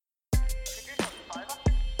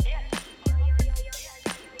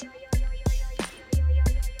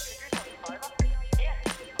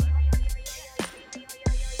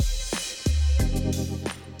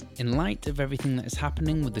In light of everything that is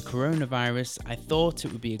happening with the coronavirus, I thought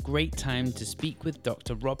it would be a great time to speak with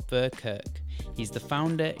Dr. Rob Verkerk. He's the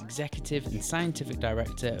founder, executive and scientific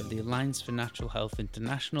director of the Alliance for Natural Health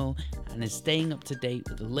International and is staying up to date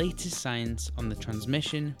with the latest science on the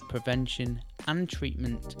transmission, prevention and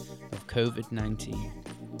treatment of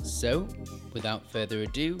COVID-19. So, without further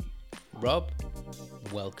ado, Rob,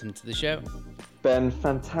 welcome to the show. Ben,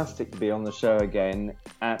 fantastic to be on the show again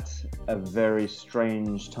at a very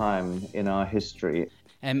strange time in our history.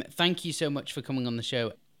 Thank you so much for coming on the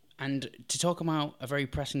show and to talk about a very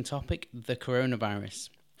pressing topic, the coronavirus.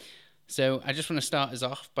 So I just want to start us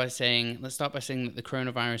off by saying that the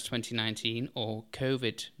coronavirus 2019 or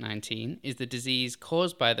COVID-19 is the disease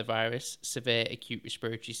caused by the severe acute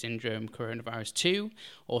respiratory syndrome coronavirus 2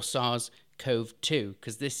 or SARS-CoV-2,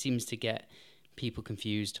 because this seems to get people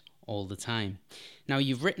confused all the time. Now,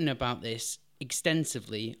 you've written about this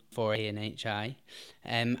extensively for ANHI.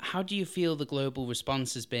 How do you feel the global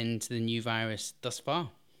response has been to the new virus thus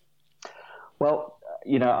far? Well,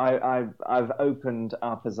 I've opened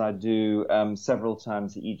up, as I do several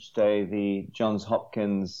times each day, the Johns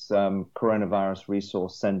Hopkins Coronavirus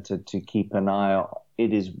Resource Center to keep an eye on.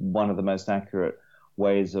 It is one of the most accurate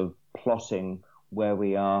ways of plotting where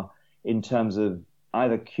we are in terms of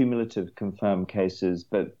either cumulative confirmed cases,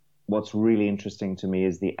 but what's really interesting to me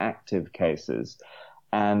is the active cases.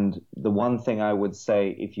 And the one thing I would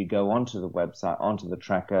say, if you go onto the website, onto the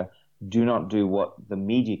tracker, do not do what the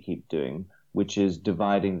media keep doing, which is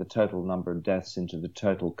dividing the total number of deaths into the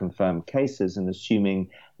total confirmed cases and assuming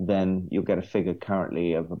then you'll get a figure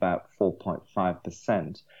currently of about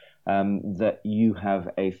 4.5%, that you have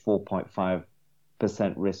a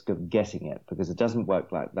 4.5% risk of getting it, because it doesn't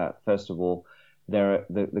work like that. First of all,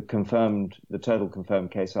 the total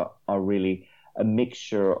confirmed cases are really a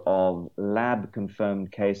mixture of lab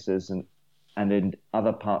confirmed cases and in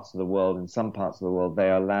other parts of the world, in some parts of the world, they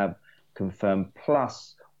are lab confirmed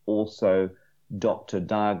plus also doctor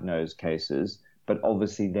diagnosed cases, but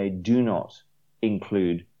obviously they do not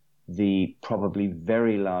include the probably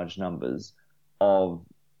very large numbers of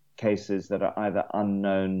cases that are either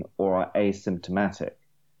unknown or are asymptomatic.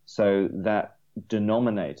 So that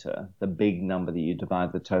denominator, the big number that you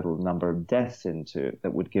divide the total number of deaths into,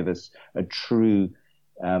 that would give us a true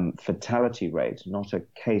fatality rate, not a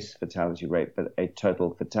case fatality rate, but a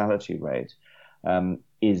total fatality rate,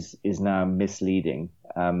 is now misleading,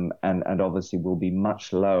 and obviously will be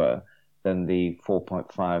much lower than the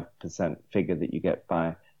 4.5% figure that you get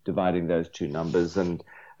by dividing those two numbers. And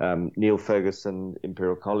Neil Ferguson,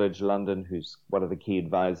 Imperial College London, who's one of the key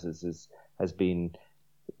advisors, has been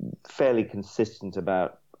fairly consistent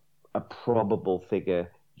about a probable figure,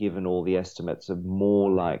 given all the estimates, of more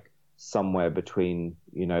like somewhere between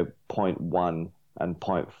 0.1 and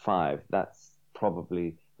 0.5. That's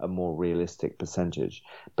probably a more realistic percentage.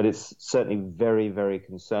 But it's certainly very, very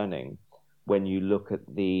concerning when you look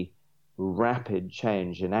at the rapid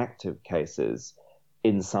change in active cases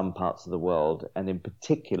in some parts of the world, and in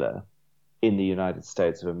particular in the United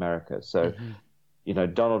States of America. So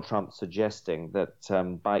Donald Trump suggesting that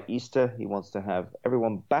by Easter he wants to have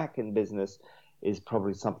everyone back in business is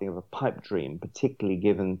probably something of a pipe dream, particularly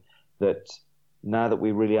given that now that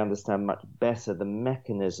we really understand much better the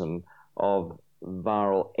mechanism of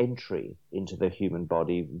viral entry into the human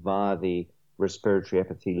body via the respiratory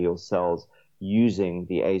epithelial cells using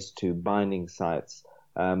the ACE2 binding sites,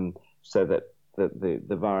 so that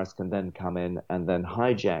the virus can then come in and then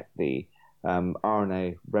hijack the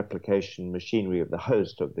RNA replication machinery of the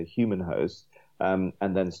host, of the human host, and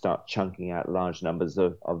then start chunking out large numbers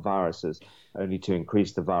of viruses, only to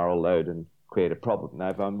increase the viral load and create a problem. Now,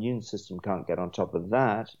 if our immune system can't get on top of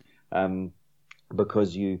that,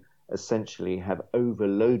 because you essentially have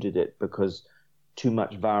overloaded it because too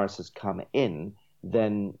much virus has come in,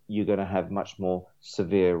 then you're going to have much more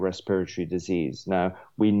severe respiratory disease. Now,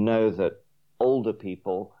 we know that older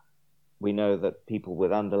people, we know that people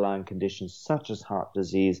with underlying conditions such as heart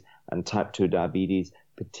disease and type 2 diabetes,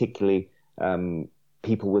 particularly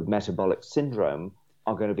people with metabolic syndrome,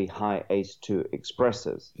 are going to be high ACE2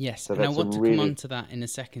 expressors. Yes, so and I want to come on to that in a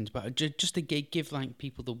second, but just to give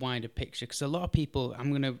people the wider picture, because a lot of people, I'm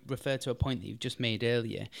going to refer to a point that you've just made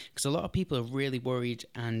earlier, because a lot of people are really worried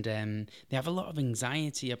and they have a lot of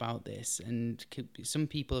anxiety about this, and some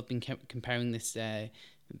people have been comparing this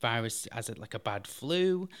virus as like a bad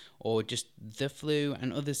flu or just the flu,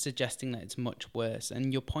 and others suggesting that it's much worse.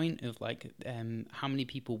 And your point of how many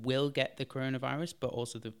people will get the coronavirus, but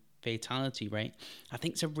also the fatality rate, I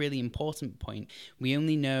think it's a really important point. We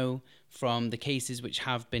only know from the cases which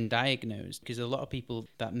have been diagnosed, because a lot of people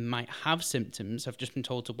that might have symptoms have just been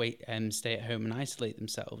told to wait and stay at home and isolate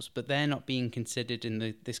themselves, but they're not being considered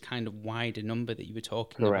in this kind of wider number that you were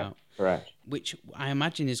talking about. Correct. Which I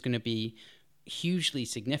imagine is going to be hugely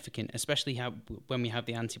significant, especially when we have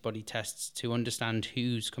the antibody tests to understand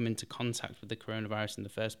who's come into contact with the coronavirus in the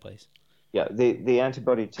first place. Yeah, the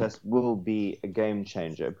antibody test will be a game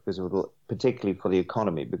changer, because it will, particularly for the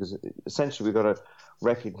economy, because essentially we've got to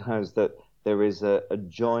recognize that there is a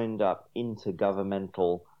joined up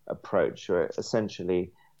intergovernmental approach, where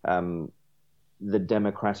essentially the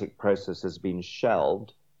democratic process has been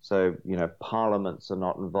shelved. So, parliaments are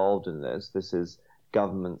not involved in this. This is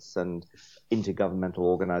governments and intergovernmental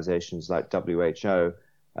organizations like WHO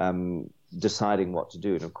deciding what to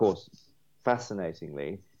do. And of course,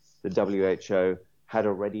 fascinatingly, the WHO had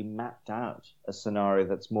already mapped out a scenario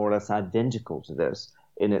that's more or less identical to this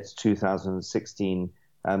in its 2016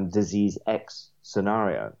 Disease X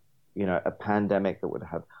scenario, a pandemic that would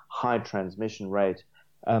have high transmission rate.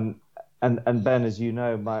 And Ben, as you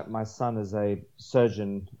know, my son is a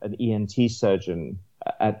surgeon, an ENT surgeon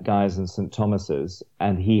at Guy's and St. Thomas's,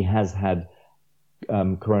 and he has had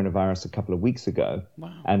coronavirus a couple of weeks ago.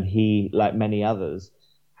 Wow. And he, like many others,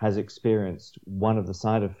 has experienced one of the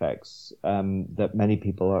side effects that many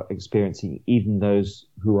people are experiencing, even those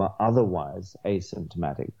who are otherwise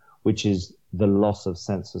asymptomatic, which is the loss of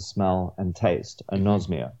sense of smell and taste,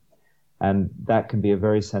 anosmia. And that can be a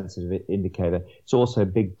very sensitive indicator. It's also a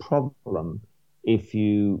big problem if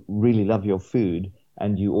you really love your food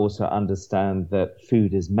and you also understand that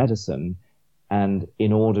food is medicine. And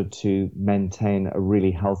in order to maintain a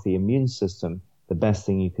really healthy immune system, the best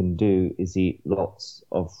thing you can do is eat lots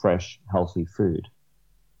of fresh, healthy food.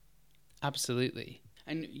 Absolutely.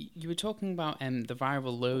 And you were talking about the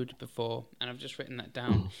viral load before, and I've just written that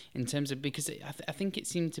down in terms of, because I think it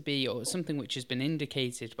seemed to be, or something which has been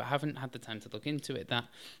indicated, but I haven't had the time to look into it, that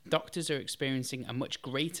doctors are experiencing a much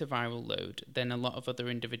greater viral load than a lot of other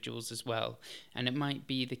individuals as well. And it might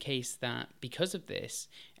be the case that because of this,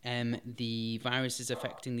 the virus is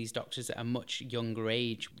affecting these doctors at a much younger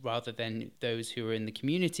age rather than those who are in the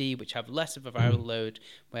community, which have less of a viral load,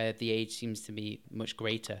 where the age seems to be much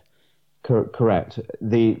greater. Correct.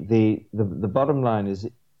 The bottom line is,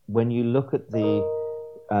 when you look at the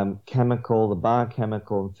the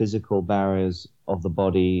biochemical and physical barriers of the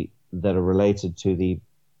body that are related to the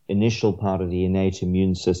initial part of the innate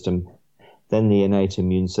immune system, then the innate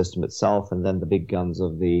immune system itself, and then the big guns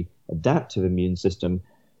of the adaptive immune system,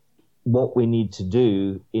 what we need to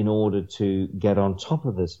do in order to get on top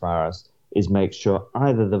of this virus is make sure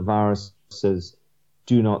either the viruses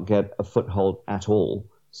do not get a foothold at all,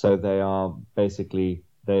 so they are basically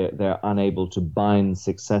they're unable to bind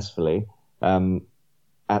successfully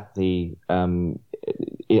at the on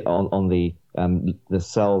the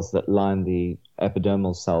cells that line the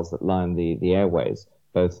epidermal cells that line the airways,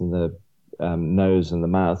 both in the nose and the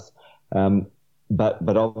mouth.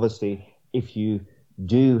 But obviously, if you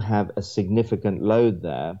do have a significant load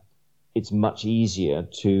there, it's much easier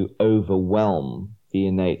to overwhelm the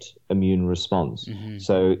innate immune response. Mm-hmm.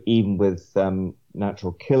 So even with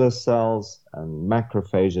natural killer cells and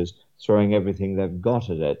macrophages throwing everything they've got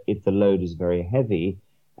at it, if the load is very heavy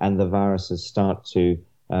and the viruses start to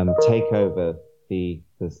take over the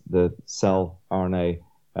cell RNA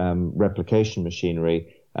replication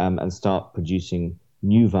machinery and start producing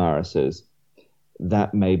new viruses,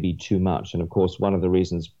 that may be too much. And of course, one of the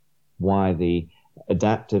reasons why the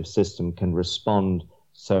adaptive system can respond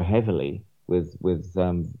so heavily with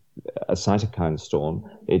a cytokine storm,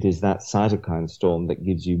 it is that cytokine storm that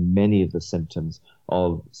gives you many of the symptoms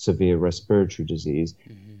of severe respiratory disease.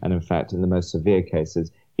 Mm-hmm. And in fact, in the most severe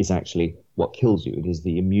cases, is actually what kills you. It is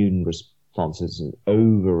the immune response. It's an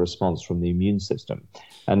over-response from the immune system.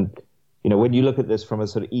 And, when you look at this from a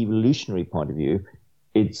sort of evolutionary point of view,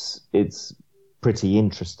 it's pretty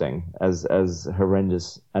interesting, as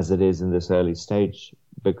horrendous as it is in this early stage,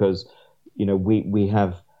 because, we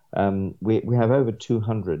have over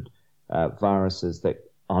 200 viruses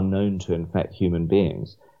that are known to infect human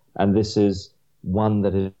beings. And this is one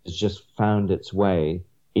that has just found its way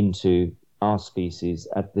into our species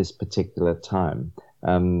at this particular time.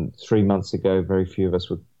 3 months ago, very few of us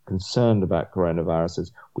were concerned about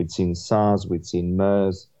coronaviruses. We'd seen SARS, we'd seen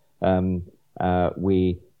MERS.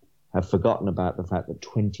 We have forgotten about the fact that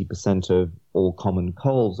 20% of all common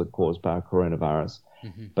colds are caused by a coronavirus.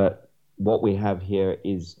 Mm-hmm. But what we have here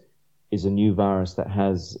is a new virus that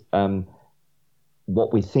has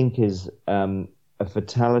what we think is a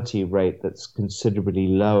fatality rate that's considerably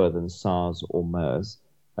lower than SARS or MERS.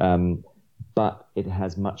 but it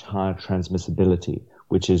has much higher transmissibility,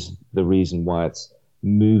 which is the reason why it's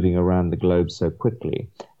moving around the globe so quickly.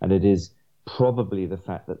 And it is probably the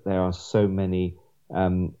fact that there are so many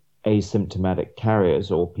asymptomatic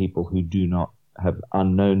carriers, or people who do not have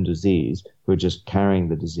unknown disease, who are just carrying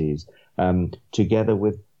the disease, together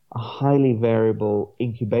with a highly variable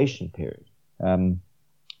incubation period.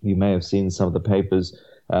 You may have seen some of the papers,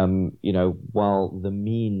 while the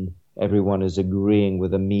mean, everyone is agreeing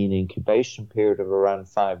with a mean incubation period of around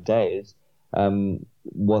 5 days.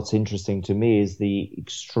 What's interesting to me is the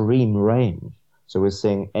extreme range. So we're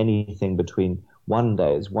seeing anything between 1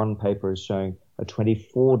 day. One paper is showing a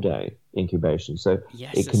 24-day incubation. So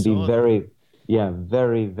yes, it can be very,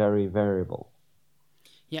 very variable.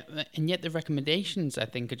 Yeah, and yet the recommendations, I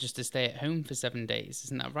think, are just to stay at home for 7 days.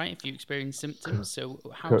 Isn't that right? If you experience symptoms, so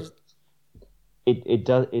how does it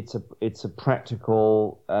does? It's a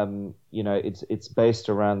practical. It's based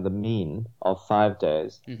around the mean of 5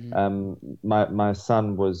 days. Mm-hmm. My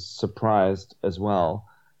son was surprised as well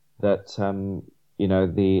that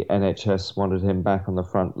the NHS wanted him back on the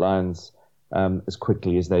front lines as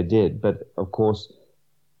quickly as they did. But of course,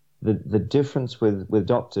 the difference with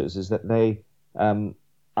doctors is that they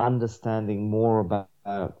understanding more about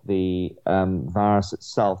the virus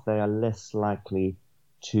itself, they are less likely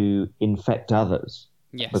to infect others.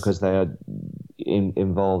 Yes. Because they are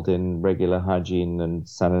involved in regular hygiene and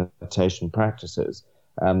sanitation practices.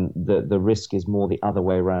 The risk is more the other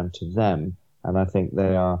way around to them, and I think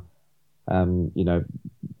they are,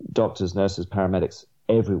 doctors, nurses, paramedics,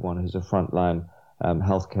 everyone who's a frontline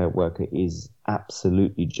healthcare worker is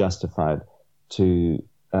absolutely justified to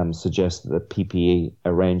suggest that the PPE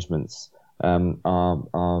arrangements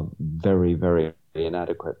are very, very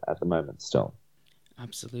inadequate at the moment still.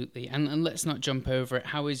 Absolutely. And let's not jump over it.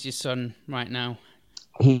 How is your son right now?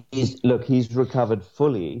 He's recovered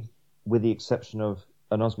fully with the exception of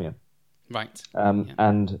anosmia. Right.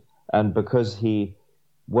 And because he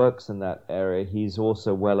works in that area, he's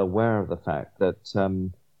also well aware of the fact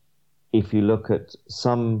that if you look at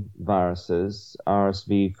some viruses,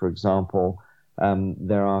 RSV, for example,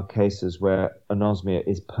 there are cases where anosmia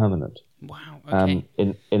is permanent. Wow. Okay.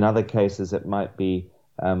 In other cases, it might be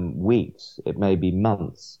weeks, it may be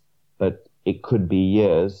months, but it could be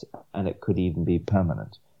years, and it could even be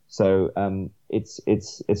permanent. So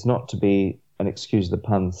it's not to be, and excuse the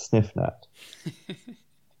pun, sniffed at.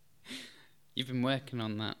 You've been working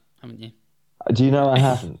on that, haven't you? Do you know I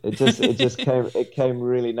haven't? It just came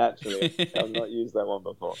really naturally. I've not used that one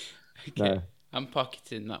before. Okay. No. I'm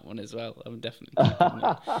pocketing that one as well. I'm definitely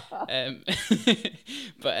keeping it.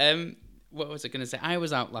 But what was I going to say? I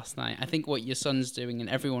was out last night. I think what your son's doing and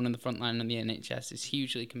everyone on the front line on the NHS is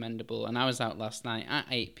hugely commendable. And I was out last night at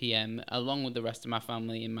 8 p.m. along with the rest of my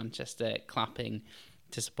family in Manchester, clapping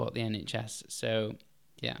to support the NHS. So,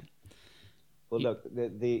 yeah. Well, look,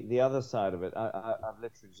 the other side of it, I've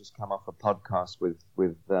literally just come off a podcast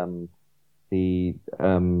with the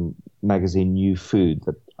magazine New Food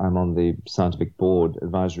that I'm on the scientific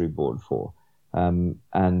advisory board for,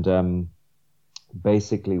 and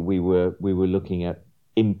basically we were looking at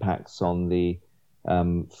impacts on the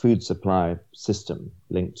food supply system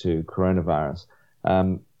linked to coronavirus,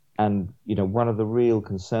 and one of the real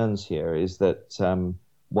concerns here is that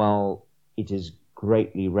while it is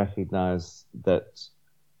greatly recognized that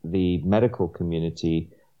the medical community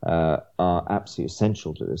are absolutely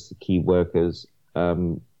essential to this, the key workers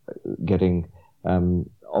getting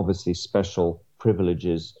obviously special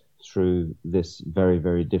privileges through this very,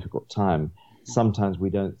 very difficult time. Sometimes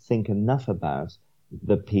we don't think enough about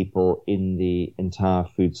the people in the entire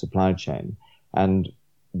food supply chain. And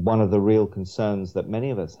one of the real concerns that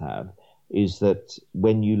many of us have is that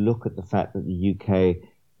when you look at the fact that the UK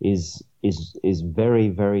is very,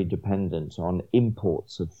 very dependent on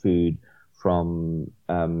imports of food from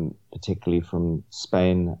particularly from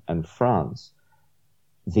Spain and France,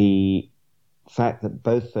 the fact that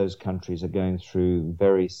both those countries are going through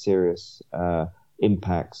very serious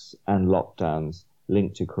impacts and lockdowns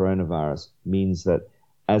linked to coronavirus means that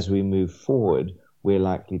as we move forward, we're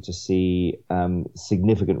likely to see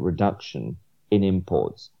significant reduction in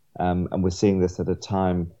imports. And we're seeing this at a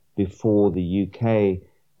time before the UK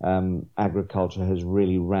agriculture has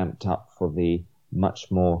really ramped up for the much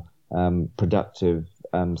more productive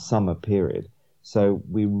summer period. So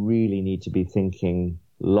we really need to be thinking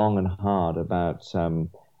long and hard about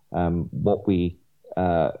what we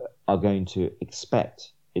are going to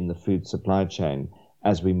expect in the food supply chain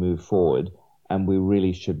as we move forward. And we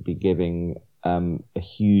really should be giving a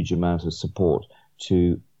huge amount of support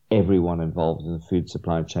to everyone involved in the food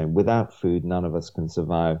supply chain. Without food, none of us can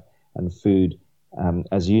survive. And food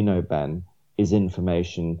as you know, Ben, is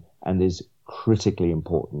information and is critically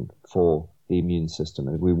important for the immune system.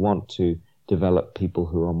 And we want to develop people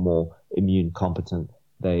who are more immune competent.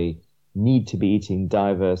 They need to be eating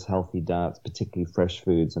diverse, healthy diets, particularly fresh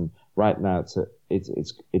foods. And right now,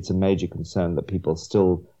 it's a major concern that people are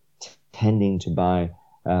still tending to buy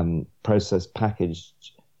processed, packaged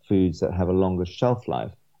foods that have a longer shelf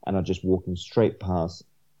life and are just walking straight past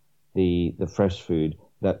the fresh food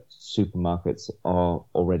that supermarkets are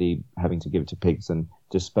already having to give to pigs and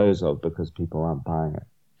dispose of because people aren't buying it.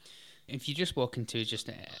 If you just walk into just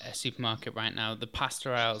a supermarket right now, the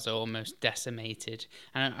pasta aisles are almost decimated.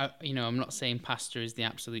 And I'm not saying pasta is the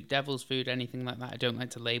absolute devil's food, anything like that. I don't like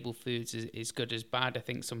to label foods as good as bad. I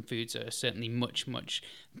think some foods are certainly much, much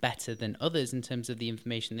better than others in terms of the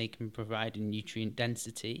information they can provide in nutrient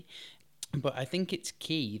density. But I think it's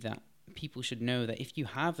key that people should know that if you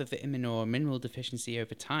have a vitamin or a mineral deficiency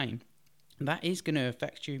over time, that is going to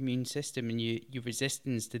affect your immune system and your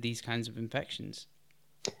resistance to these kinds of infections.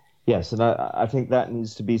 Yes, and I think that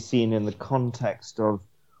needs to be seen in the context of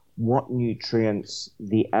what nutrients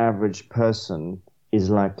the average person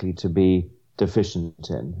is likely to be deficient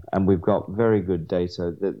in. And we've got very good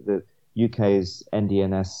data. The UK's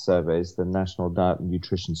NDNS surveys, the National Diet and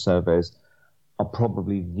Nutrition Surveys, are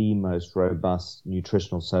probably the most robust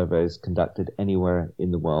nutritional surveys conducted anywhere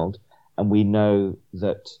in the world. And we know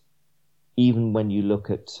that even when you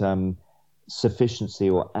look at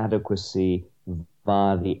sufficiency or adequacy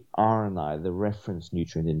via the RNI, the reference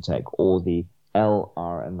nutrient intake, or the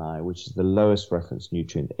LRNI, which is the lowest reference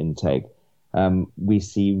nutrient intake, we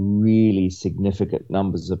see really significant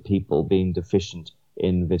numbers of people being deficient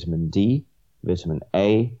in vitamin D, vitamin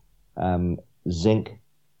A, zinc,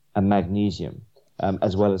 and magnesium,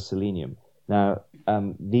 as well as selenium. Now,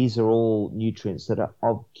 these are all nutrients that are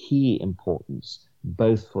of key importance,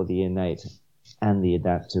 both for the innate and the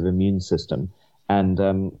adaptive immune system. And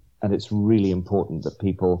it's really important that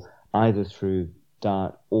people, either through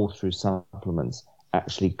diet or through supplements,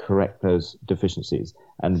 actually correct those deficiencies.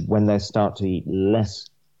 And when they start to eat less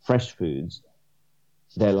fresh foods,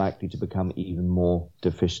 they're likely to become even more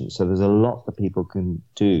deficient. So there's a lot that people can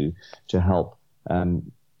do to help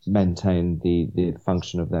maintain the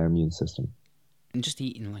function of their immune system. And just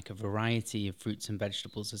eating like a variety of fruits and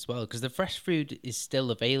vegetables as well, because the fresh food is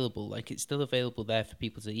still available. Like, it's still available there for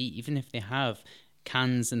people to eat, even if they have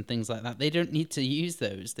cans and things like that. They don't need to use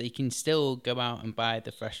those. They can still go out and buy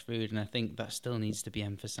the fresh food, and I think that still needs to be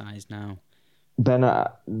emphasized now. Ben,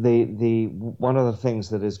 the one of the things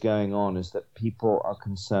that is going on is that people are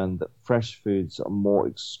concerned that fresh foods are more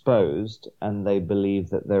exposed, and they believe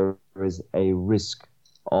that there is a risk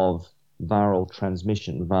of viral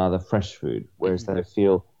transmission via the fresh food, whereas they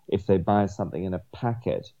feel if they buy something in a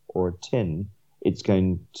packet or a tin, it's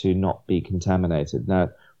going to not be contaminated.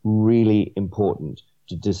 Now, really important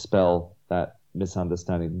to dispel that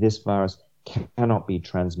misunderstanding. This virus cannot be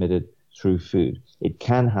transmitted through food. It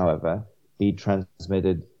can, however, be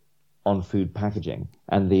transmitted on food packaging,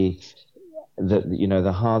 and the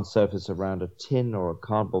hard surface around a tin or a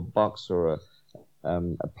cardboard box or a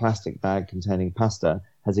plastic bag containing pasta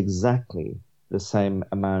has exactly the same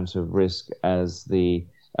amount of risk as the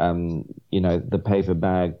paper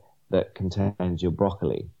bag that contains your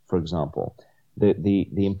broccoli, for example.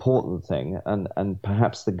 The important thing, and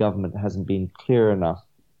perhaps the government hasn't been clear enough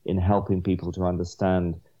in helping people to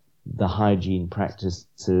understand the hygiene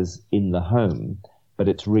practices in the home, but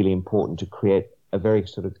it's really important to create a very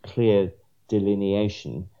sort of clear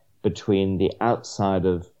delineation between the outside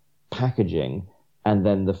of packaging and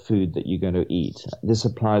then the food that you're going to eat. This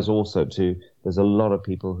applies also to, there's a lot of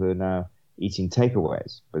people who are now eating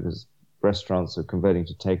takeaways because restaurants are converting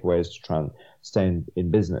to takeaways to try and stay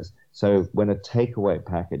in business. So when a takeaway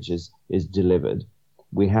package is delivered,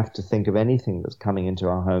 we have to think of anything that's coming into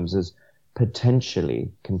our homes as potentially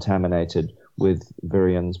contaminated with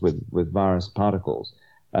virions, with virus particles.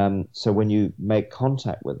 So when you make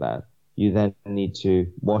contact with that, you then need to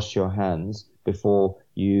wash your hands before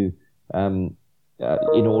you, in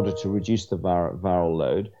order to reduce the viral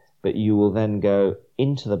load, but you will then go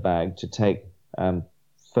into the bag to take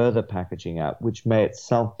further packaging out, which may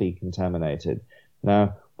itself be contaminated.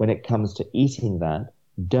 Now, when it comes to eating that,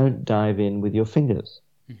 don't dive in with your fingers.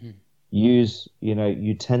 Mm-hmm. Use,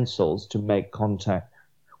 utensils to make contact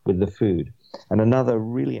with the food. And another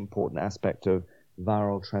really important aspect of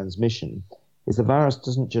viral transmission is the virus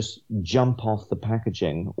doesn't just jump off the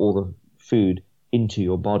packaging or the food into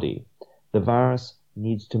your body. The virus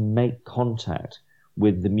needs to make contact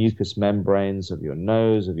with the mucous membranes of your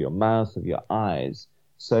nose, of your mouth, of your eyes.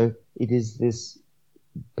 So it is this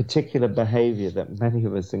particular behavior that many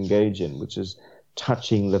of us engage in, which is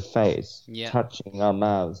touching the face, Yeah. touching our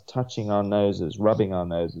mouths, touching our noses, rubbing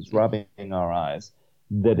our eyes,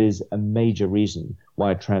 that is a major reason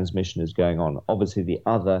why transmission is going on. Obviously, the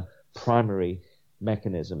other primary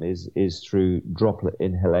mechanism is through droplet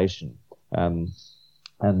inhalation. And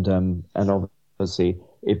obviously,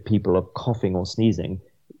 if people are coughing or sneezing,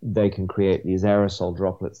 they can create these aerosol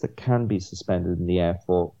droplets that can be suspended in the air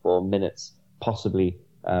for minutes, possibly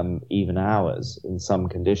even hours in some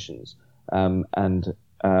conditions. And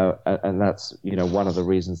that's, one of the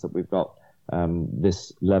reasons that we've got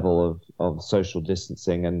this level of social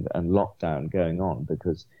distancing and lockdown going on,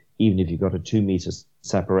 because even if you've got a 2 meter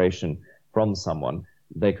separation from someone,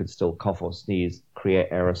 they could still cough or sneeze, create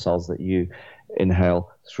aerosols that you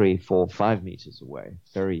inhale 3, 4, 5 meters away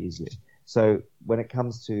very easily. So when it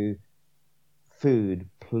comes to food,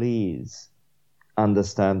 please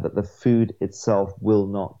understand that the food itself will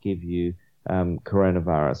not give you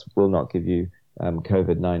coronavirus, will not give you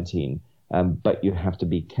COVID-19, but you have to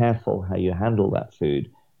be careful how you handle that food,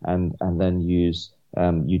 and then use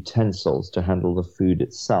utensils to handle the food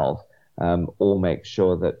itself, or make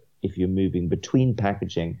sure that if you're moving between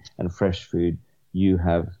packaging and fresh food, you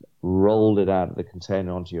have rolled it out of the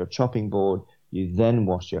container onto your chopping board. You then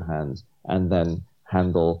wash your hands and then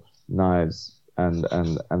handle knives and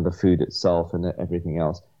the food itself and everything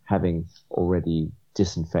else, having already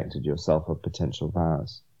disinfected yourself of potential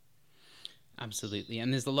virus. Absolutely.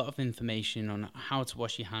 And there's a lot of information on how to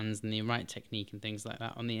wash your hands and the right technique and things like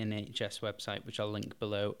that on the NHS website, which I'll link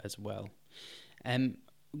below as well.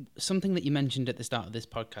 Something that you mentioned at the start of this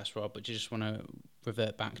podcast, Rob, which I just want to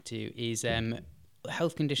revert back to, is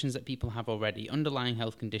health conditions that people have already, underlying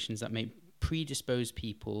health conditions that may predispose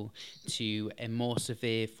people to a more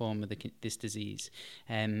severe form of this disease.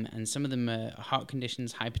 And some of them are heart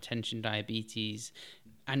conditions, hypertension, diabetes.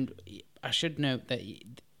 And I should note that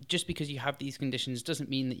just because you have these conditions doesn't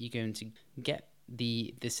mean that you're going to get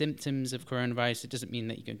the symptoms of coronavirus. It doesn't mean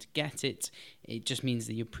that you're going to get it. It just means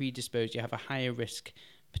that you're predisposed. You have a higher risk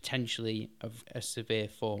potentially of a severe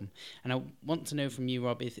form. And I want to know from you,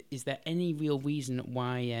 Rob, is there any real reason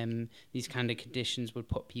why these kind of conditions would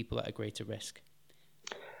put people at a greater risk?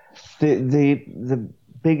 The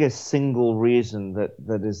biggest single reason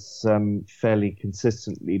that is fairly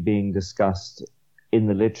consistently being discussed in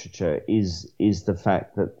the literature is the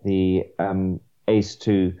fact that the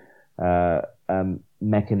ACE2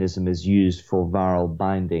 mechanism is used for viral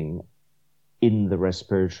binding in the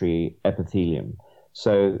respiratory epithelium.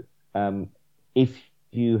 So if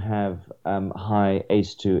you have high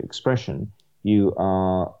ACE2 expression, you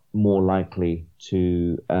are more likely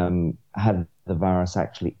to have the virus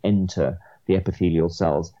actually enter the epithelial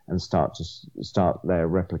cells and start their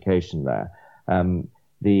replication there.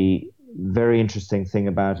 The very interesting thing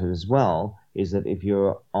about it as well is that if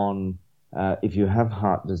you have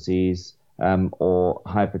heart disease or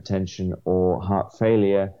hypertension or heart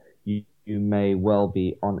failure, you may well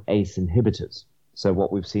be on ACE inhibitors. So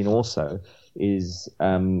what we've seen also is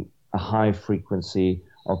a high frequency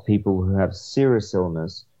of people who have serious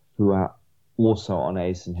illness who are also on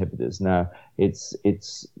ACE inhibitors. Now,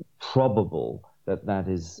 it's probable that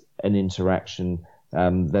is an interaction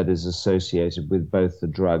that is associated with both the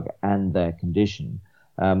drug and their condition.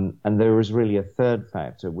 And there is really a third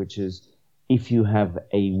factor, which is if you have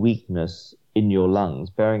a weakness in your lungs,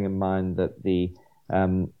 bearing in mind that the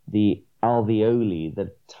alveoli,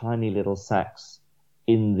 the tiny little sacs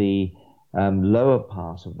in the lower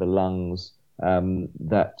part of the lungs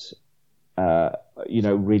that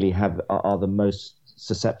really are the most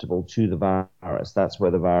susceptible to the virus. That's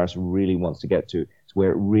where the virus really wants to get to. It's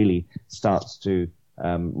where it really starts to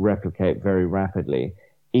replicate very rapidly.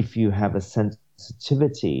 If you have a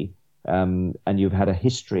sensitivity and you've had a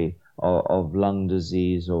history of lung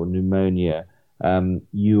disease or pneumonia,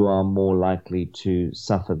 you are more likely to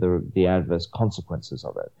suffer the adverse consequences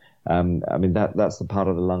of it. That's the part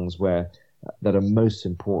of the lungs that are most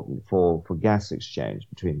important for gas exchange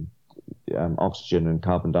between oxygen and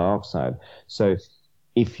carbon dioxide. So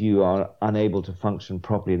if you are unable to function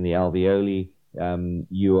properly in the alveoli,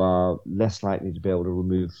 you are less likely to be able to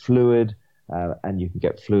remove fluid, and you can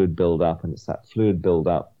get fluid buildup, and it's that fluid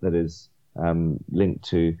buildup that is linked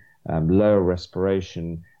to lower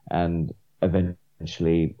respiration and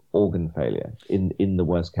eventually organ failure in the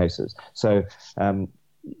worst cases. So the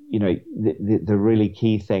really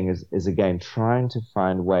key thing is again trying to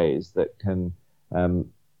find ways that can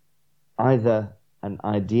either and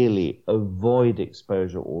ideally avoid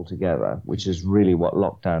exposure altogether, which is really what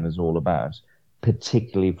lockdown is all about,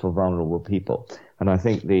 particularly for vulnerable people. And I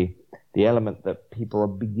think the element that people are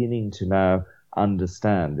beginning to now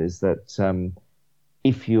understand is that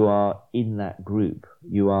if you are in that group,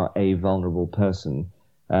 you are a vulnerable person.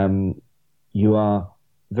 You are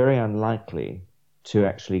very unlikely to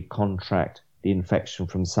actually contract the infection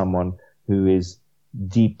from someone who is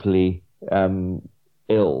deeply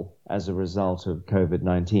ill as a result of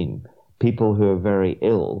COVID-19. People who are very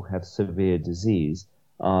ill, have severe disease,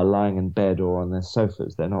 are lying in bed or on their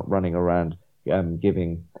sofas. They're not running around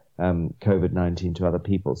giving COVID-19 to other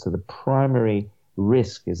people. So the primary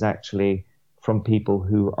risk is actually from people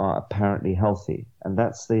who are apparently healthy. And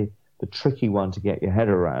that's the tricky one to get your head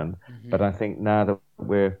around. Mm-hmm. But I think now that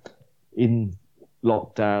we're in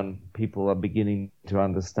lockdown, people are beginning to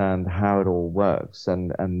understand how it all works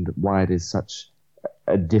and why it is such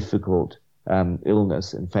a difficult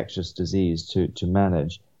illness, infectious disease to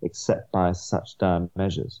manage, except by such dire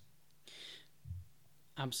measures.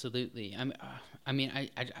 Absolutely.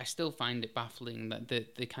 I still find it baffling that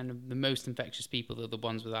the kind of the most infectious people are the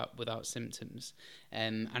ones without symptoms,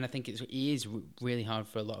 and I think it is really hard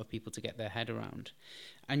for a lot of people to get their head around.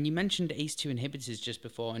 And you mentioned ACE2 inhibitors just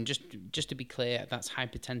before, and just to be clear, that's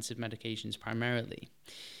hypertensive medications primarily.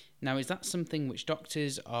 Now, is that something which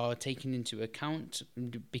doctors are taking into account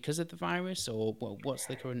because of the virus, or what's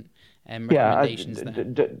the current recommendations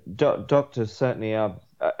there? Doctors certainly are.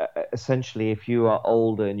 Essentially, if you are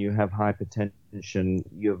older and you have hypertension,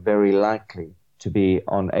 you're very likely to be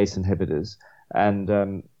on ACE inhibitors. And,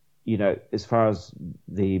 as far as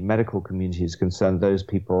the medical community is concerned, those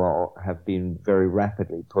people have been very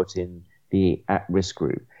rapidly put in the at-risk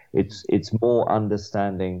group. It's more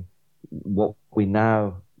understanding what we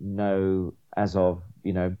now know as of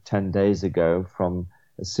 10 days ago from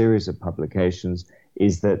a series of publications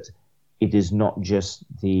is that it is not just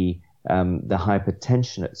the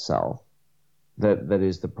hypertension itself that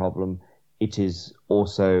is the problem. It is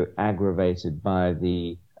also aggravated by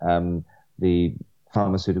the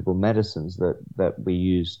pharmaceutical medicines that we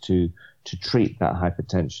use to treat that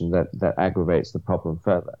hypertension that aggravates the problem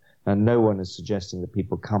further. Now, no one is suggesting that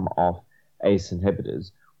people come off ACE inhibitors.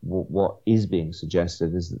 What is being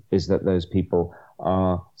suggested is that those people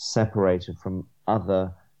are separated from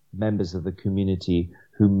other members of the community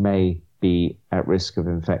who may be at risk of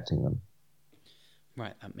infecting them.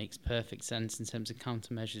 Right, that makes perfect sense in terms of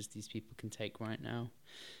countermeasures these people can take right now.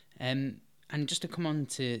 And just to come on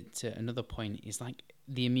to another point is like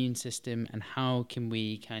the immune system and how can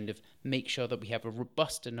we kind of make sure that we have a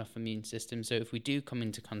robust enough immune system so if we do come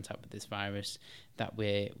into contact with this virus that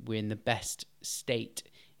we're in the best state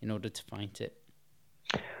in order to fight it.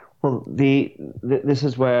 Well, this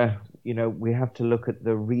is where we have to look at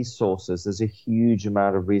the resources. There's a huge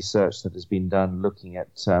amount of research that has been done looking at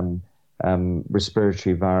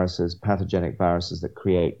respiratory viruses, pathogenic viruses that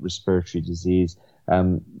create respiratory disease.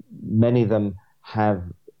 Many of them have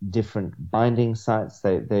different binding sites.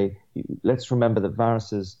 Let's remember that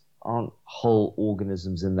viruses aren't whole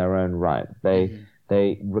organisms in their own right.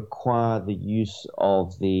 They require the use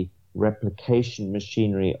of the replication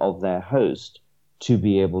machinery of their host to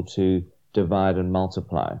be able to divide and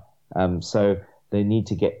multiply. So they need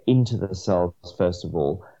to get into the cells first of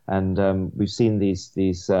all. And we've seen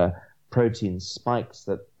these protein spikes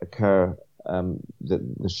that occur,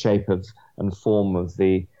 the shape of and form of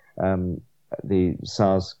the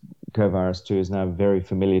SARS-CoV-2 is now very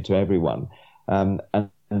familiar to everyone. And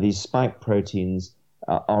these spike proteins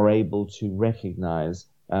are able to recognize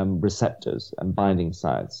receptors and binding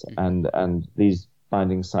sites, and these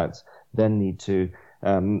binding sites then need to,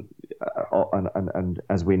 and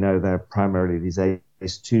as we know, they're primarily these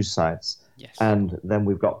ACE2 sites, yes. And then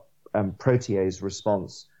we've got protease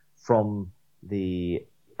response from the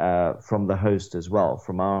host as well,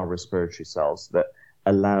 from our respiratory cells, that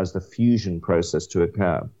allows the fusion process to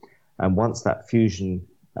occur. And once that fusion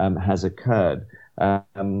has occurred,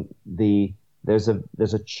 there's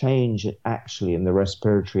a change actually in the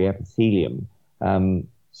respiratory epithelium, in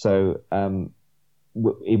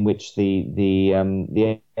which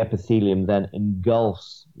the epithelium then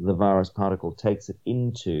engulfs the virus particle, takes it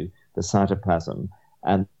into the cytoplasm,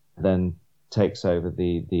 and then takes over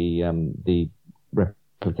the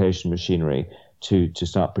replication machinery to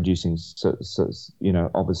start producing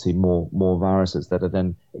obviously more viruses that are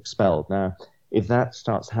then expelled. Now, if that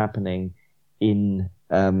starts happening in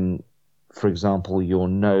for example, your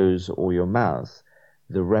nose or your mouth,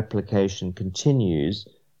 the replication continues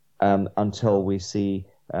until we see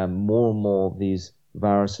more and more of these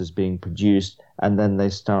viruses being produced, and then they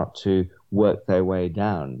start to work their way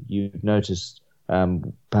down. You've noticed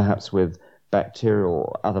perhaps with bacterial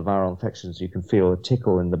or other viral infections, you can feel a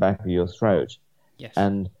tickle in the back of your throat. Yes.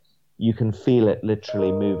 And you can feel it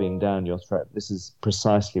literally moving down your throat. This is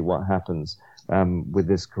precisely what happens with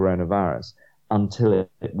this coronavirus. until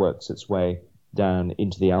it works its way down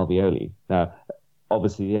into the alveoli. Now,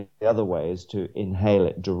 obviously, the other way is to inhale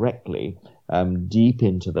it directly deep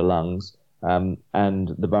into the lungs,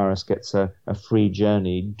 and the virus gets a free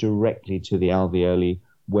journey directly to the alveoli,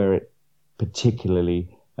 where it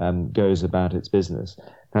particularly goes about its business.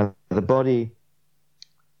 Now, the body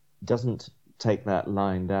doesn't take that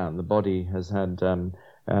lying down. The body has had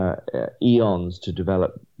eons to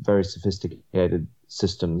develop very sophisticated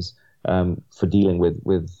systems for dealing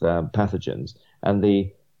with pathogens.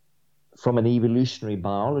 And from an evolutionary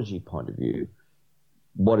biology point of view,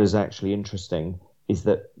 what is actually interesting is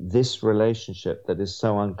that this relationship that is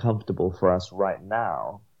so uncomfortable for us right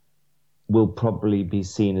now will probably be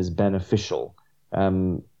seen as beneficial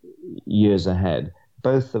years ahead.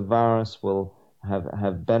 Both the virus will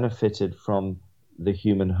have benefited from the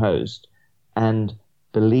human host, and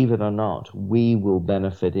believe it or not, we will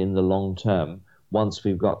benefit in the long term once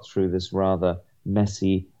we've got through this rather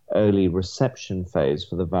messy early reception phase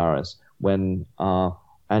for the virus, when our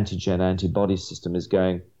antigen-antibody system is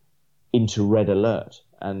going into red alert,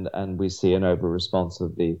 and we see an over-response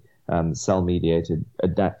of the cell-mediated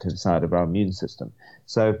adaptive side of our immune system.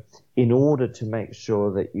 So in order to make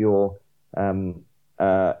sure that your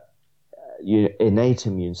innate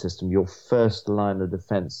immune system, your first line of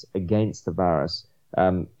defense against the virus,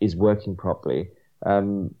 is working properly,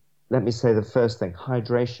 let me say the first thing: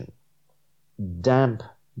 hydration. Damp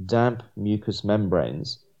mucous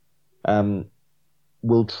membranes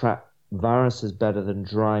will trap viruses better than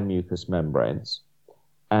dry mucous membranes.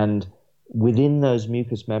 And within those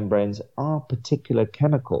mucous membranes are particular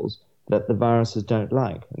chemicals that the viruses don't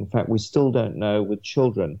like. In fact, we still don't know with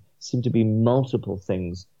children. Seem to be multiple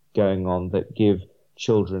things going on that give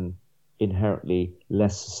children inherently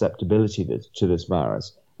less susceptibility to this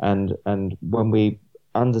virus. And when we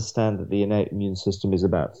understand that the innate immune system is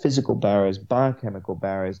about physical barriers, biochemical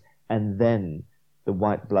barriers, and then the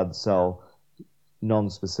white blood cell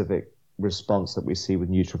non-specific response that we see with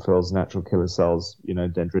neutrophils, natural killer cells,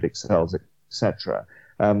 dendritic cells, etc.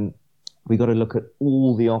 We got to look at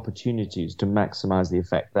all the opportunities to maximize the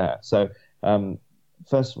effect there. So,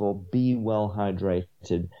 first of all, be well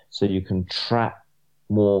hydrated so you can trap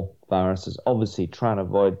more viruses. Obviously, try and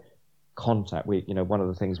avoid contact. One of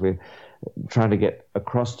the things we're trying to get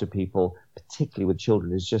across to people, particularly with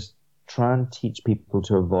children, is just try and teach people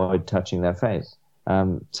to avoid touching their face.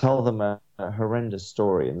 Tell them a horrendous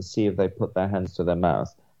story and see if they put their hands to their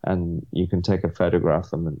mouth, and you can take a photograph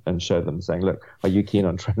of them and show them, saying, "Look, are you keen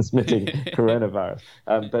on transmitting coronavirus?"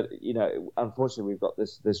 But unfortunately, we've got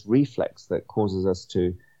this reflex that causes us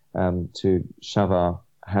to shove our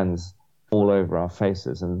hands all over our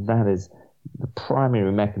faces, and that is the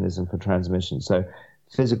primary mechanism for transmission. So,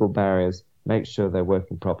 physical barriers, make sure they're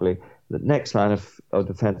working properly. The next line of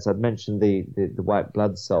defense, I'd mentioned the white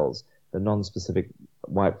blood cells, the non-specific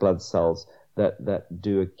white blood cells that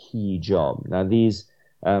do a key job. Now, these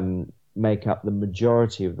make up the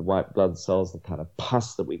majority of the white blood cells, the kind of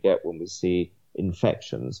pus that we get when we see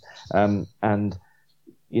infections. And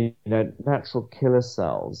natural killer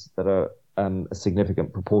cells that are a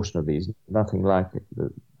significant proportion of these, nothing like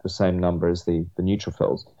the same number as the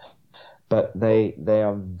neutrophils, but they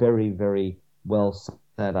are very, very well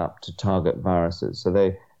set up to target viruses. So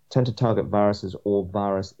they tend to target viruses or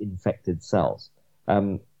virus-infected cells.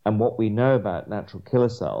 And what we know about natural killer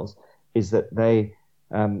cells is that they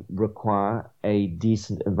require a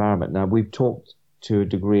decent environment. Now, we've talked to a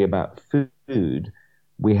degree about food.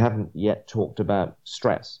 We haven't yet talked about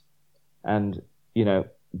stress. And,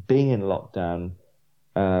 being in lockdown,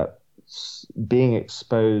 being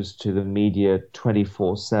exposed to the media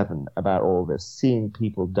 24/7 about all this, seeing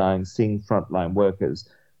people dying, seeing frontline workers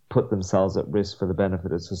put themselves at risk for the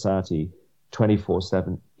benefit of society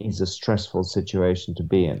 24/7 is a stressful situation to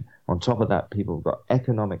be in. On top of that, people have got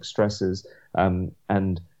economic stresses,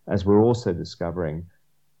 and as we're also discovering,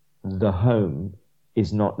 the home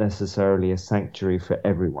is not necessarily a sanctuary for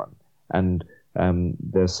everyone. And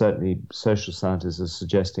there's certainly social scientists are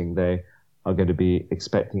suggesting they are going to be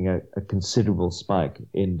expecting a considerable spike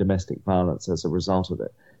in domestic violence as a result of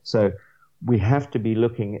it. So we have to be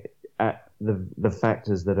looking at the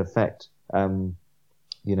factors that affect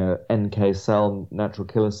NK cell, natural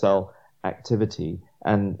killer cell activity,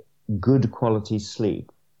 and good quality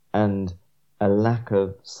sleep and a lack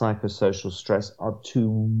of psychosocial stress are two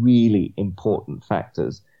really important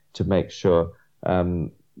factors to make sure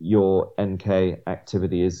your NK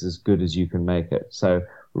activity is as good as you can make it. So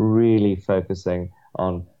really focusing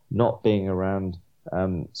on not being around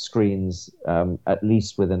screens at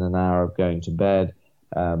least within an hour of going to bed,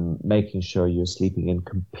 making sure you're sleeping in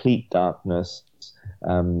complete darkness,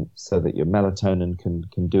 so that your melatonin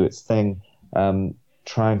can do its thing.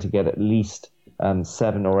 Trying to get at least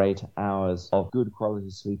 7 or 8 hours of good quality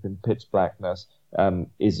sleep in pitch blackness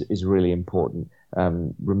is really important.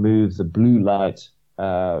 Remove the blue light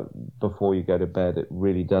before you go to bed. It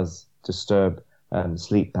really does disturb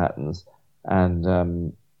sleep patterns, and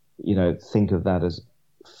think of that as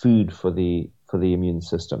food for the immune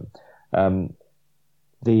system.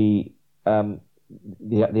 The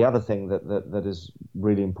other thing that is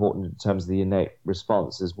really important in terms of the innate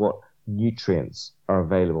response is what nutrients are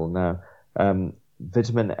available. Now,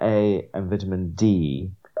 vitamin A and vitamin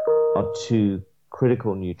D are two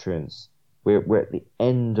critical nutrients. We're at the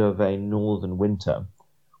end of a northern winter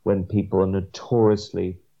when people are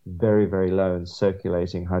notoriously very, very low in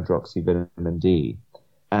circulating hydroxyvitamin D,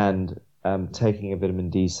 and taking a vitamin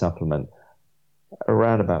D supplement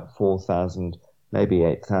around about 4,000, maybe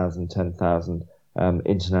 8,000, 10,000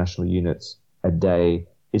 international units a day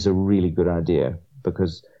is a really good idea,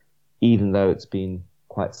 because even though it's been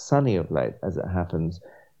quite sunny of late, as it happens,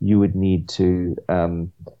 you would need to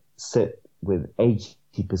sit with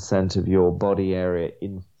 80% of your body area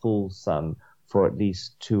in full sun for at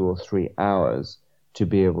least 2 or 3 hours to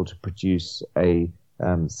be able to produce a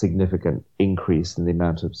significant increase in the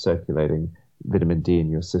amount of circulating vitamin D in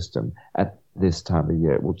your system at this time of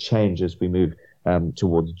year. It will change as we move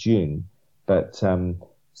towards June, but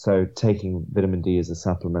so taking vitamin D as a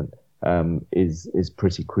supplement is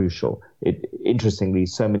pretty crucial. Interestingly,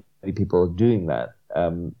 so many people are doing that.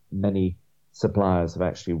 Many suppliers have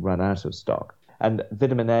actually run out of stock. And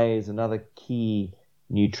vitamin A is another key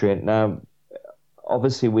nutrient. Now,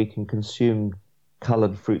 obviously, we can consume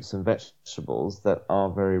colored fruits and vegetables that are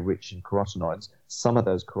very rich in carotenoids. Some of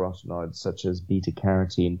those carotenoids, such as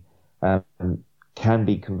beta-carotene, can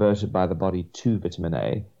be converted by the body to vitamin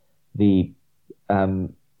A. The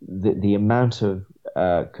amount of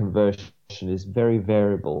conversion is very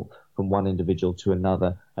variable from one individual to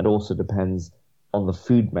another, and also depends on the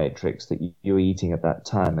food matrix that you're eating at that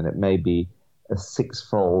time. And it may be a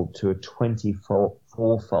 6-fold to a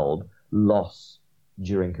 24-fold loss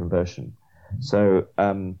during conversion. So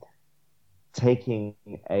taking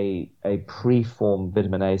a pre-formed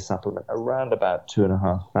vitamin A supplement around about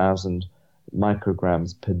 2,500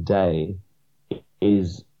 micrograms per day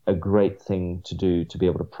is a great thing to do to be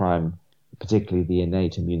able to prime particularly the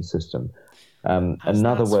innate immune system.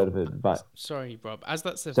 Another word of advice. Sorry, Rob. As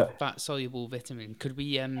that's a fat-soluble vitamin, could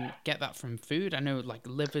we get that from food? I know, like,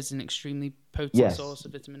 liver is an extremely potent source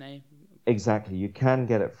of vitamin A. Exactly, you can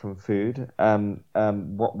get it from food.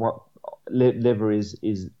 Liver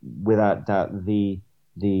is without doubt the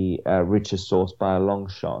richest source by a long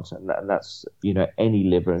shot, and that's any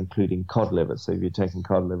liver, including cod liver. So if you're taking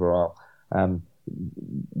cod liver oil,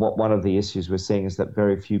 one of the issues we're seeing is that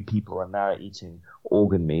very few people are now eating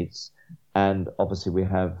organ meats. And obviously we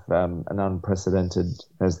have an unprecedented,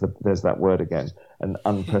 there's that word again, an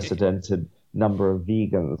unprecedented number of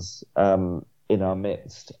vegans in our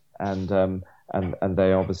midst, and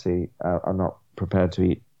they obviously are not prepared to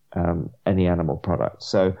eat any animal products.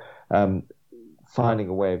 So finding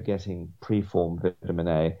a way of getting preformed vitamin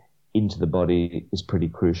A into the body is pretty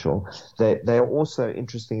crucial. They are also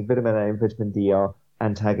interesting. Vitamin A and vitamin D are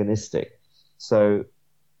antagonistic, so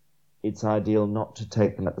it's ideal not to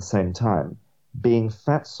take them at the same time. Being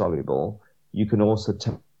fat soluble, you can also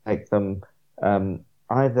take them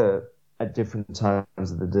either at different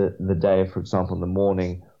times of the day, for example, in the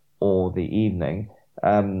morning or the evening,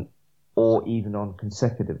 or even on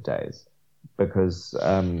consecutive days, because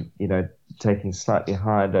taking slightly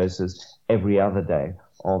higher doses every other day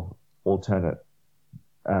of alternate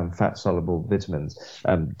fat soluble vitamins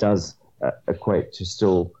does equate to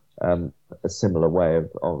still a similar way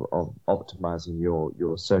of optimizing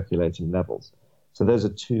your circulating levels. So those are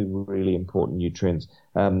two really important nutrients.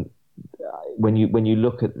 When you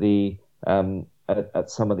look at the at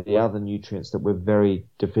some of the other nutrients that we're very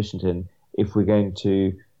deficient in, if we're going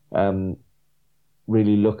to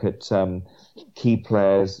really look at key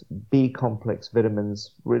players, B complex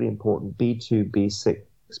vitamins, really important, B2, B6,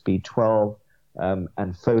 B12,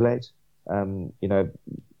 and folate.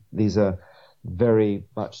 These are very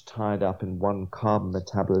much tied up in one carbon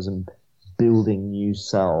metabolism, building new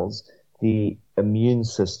cells. The immune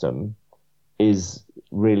system is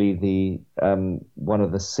really the one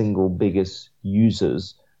of the single biggest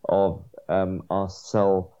users of our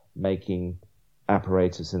cell making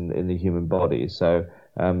apparatus in the human body. So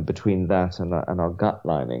between that and our gut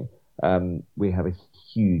lining, we have a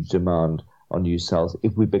huge demand on new cells.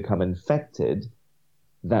 If we become infected,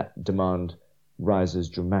 that demand rises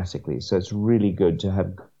dramatically. So it's really good to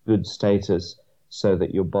have good status so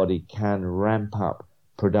that your body can ramp up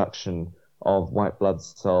production of white blood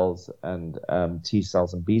cells and T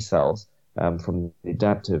cells and B cells from the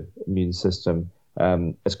adaptive immune system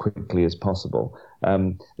as quickly as possible.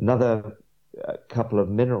 Another couple of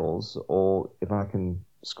minerals, or if I can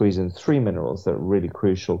squeeze in 3 minerals that are really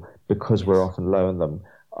crucial because we're often low in them,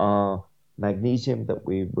 are magnesium, that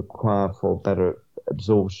we require for better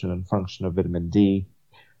absorption and function of vitamin D,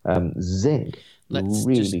 zinc, Let's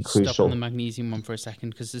really just crucial. stop on the magnesium one for a second,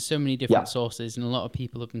 because there's so many different sources, and a lot of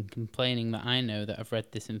people have been complaining that I know that have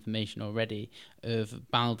read this information already of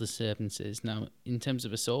bowel disturbances. Now, in terms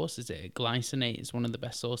of a source, is it glycinate is one of the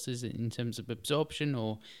best sources in terms of absorption,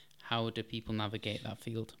 or how do people navigate that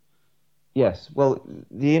field? Yes. Well,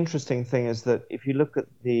 the interesting thing is that if you look at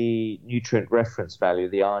the nutrient reference value,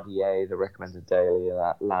 the RDA, the recommended daily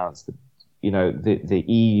allowance, the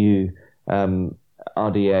EU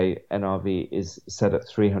RDA NRV is set at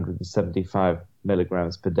 375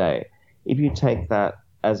 milligrams per day. If you take that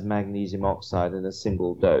as magnesium oxide in a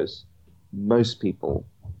single dose, most people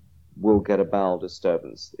will get a bowel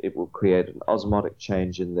disturbance. It will create an osmotic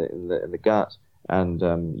change in the gut,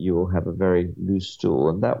 and you will have a very loose stool,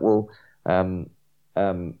 and that will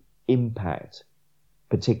impact,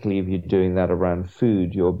 particularly if you're doing that around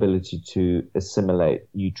food, your ability to assimilate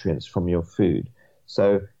nutrients from your food.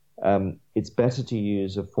 So it's better to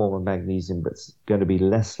use a form of magnesium that's going to be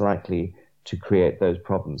less likely to create those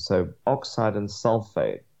problems. So oxide and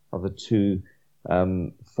sulfate are the two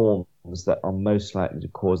forms that are most likely to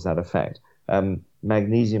cause that effect.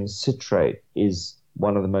 Magnesium citrate is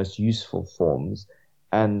one of the most useful forms,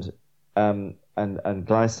 and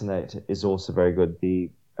glycinate is also very good. The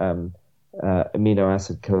amino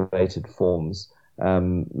acid chelated forms,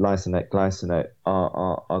 lysine, glycinate,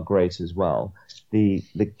 are great as well.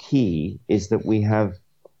 The key is that we have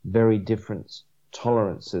very different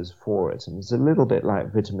tolerances for it, and it's a little bit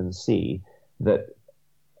like vitamin C, that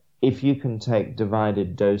if you can take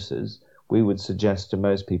divided doses, we would suggest to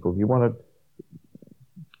most people, if you want to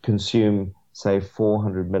consume, say,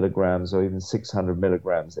 400 milligrams or even 600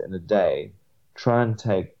 milligrams in a day, try and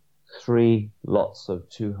take 3 lots of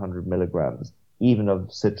 200 milligrams, even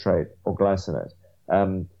of citrate or glycinate.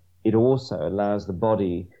 It also allows the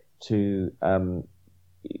body to,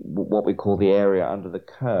 what we call the area under the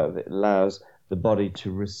curve, it allows the body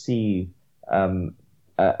to receive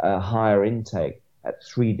a higher intake at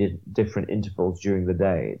 3 different intervals during the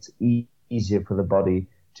day. It's easier for the body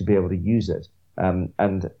to be able to use it.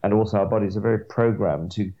 And also our bodies are very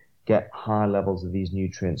programmed to get higher levels of these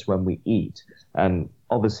nutrients when we eat. And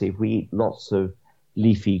obviously, if we eat lots of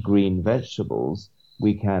leafy green vegetables,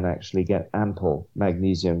 we can actually get ample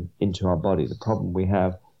magnesium into our body. The problem we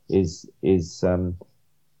have is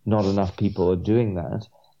not enough people are doing that,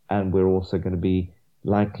 and we're also going to be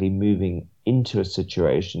likely moving into a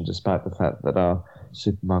situation, despite the fact that our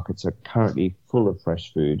supermarkets are currently full of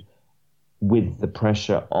fresh food, with the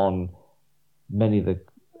pressure on many of the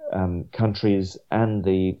countries and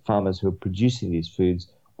the farmers who are producing these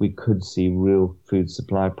foods, we could see real food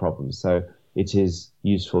supply problems. So it is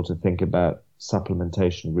useful to think about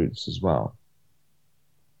supplementation routes as well.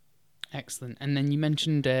 Excellent. And then you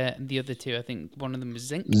mentioned the other two. I think one of them was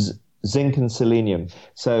zinc. Zinc and selenium.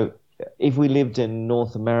 So if we lived in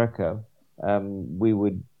North America, we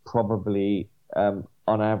would probably, on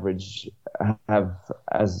average, have,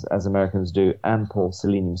 as Americans do, ample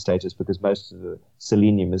selenium status, because most of the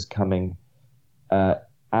selenium is coming out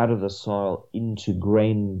of the soil into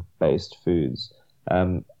grain-based foods.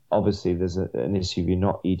 Obviously, there's an issue if you're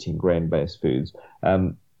not eating grain-based foods.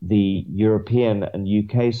 The European and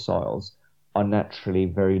UK soils are naturally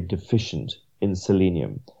very deficient in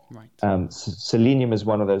selenium. Right. Selenium is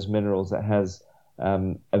one of those minerals that has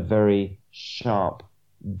a very sharp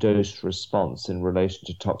dose response in relation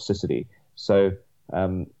to toxicity. So,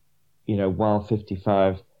 while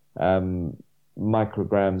 55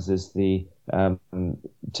 micrograms is the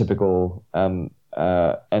typical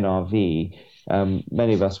NRV,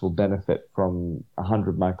 many of us will benefit from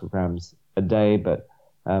 100 micrograms a day, but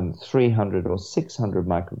 300 or 600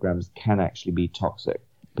 micrograms can actually be toxic,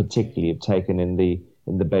 particularly if taken in the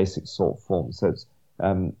basic salt form. So it's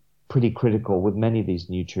pretty critical with many of these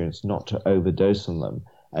nutrients not to overdose on them,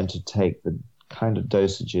 and to take the kind of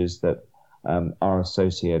dosages that are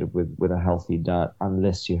associated with a healthy diet,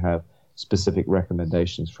 unless you have specific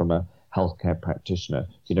recommendations from a healthcare practitioner.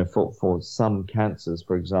 For some cancers,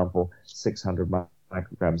 for example, 600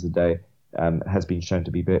 micrograms a day has been shown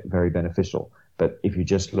to be very beneficial. But if you're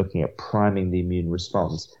just looking at priming the immune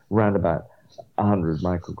response, around about 100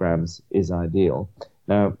 micrograms is ideal.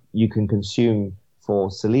 Now, you can consume, for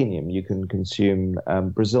selenium, you can consume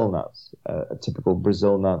Brazil nuts. A typical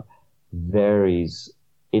Brazil nut varies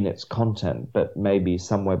in its content, but maybe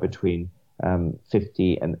somewhere between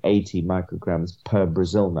 50 and 80 micrograms per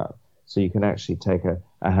Brazil nut. So you can actually take a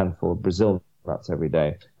handful of Brazil nuts every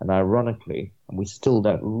day. And ironically, and we still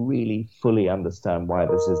don't really fully understand why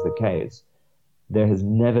this is the case, there has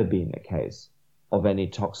never been a case of any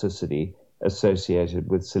toxicity associated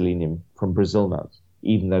with selenium from Brazil nuts,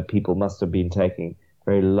 even though people must have been taking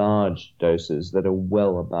very large doses that are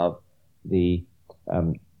well above the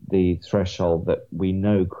threshold that we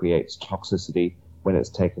know creates toxicity when it's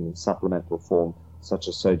taken in supplemental form, such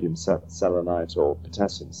as sodium selenite or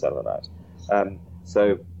potassium selenite.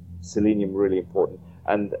 So selenium really important,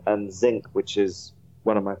 and zinc, which is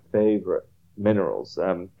one of my favorite minerals,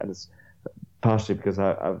 and it's partially because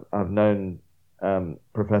I've known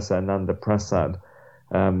Professor Ananda Prasad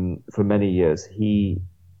for many years. He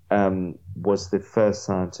was the first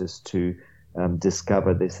scientist to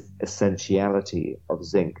discover this essentiality of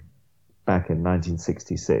zinc back in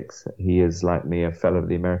 1966. He is, like me, a fellow of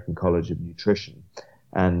the American College of Nutrition,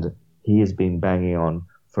 and he has been banging on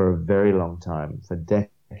for a very long time, for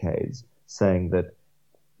decades, saying that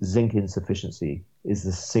zinc insufficiency is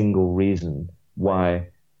the single reason why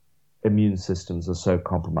immune systems are so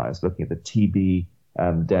compromised. Looking at the TB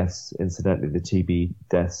deaths, incidentally, the TB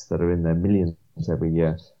deaths that are in their millions every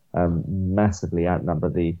year massively outnumber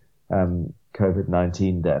the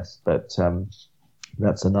COVID-19 deaths, but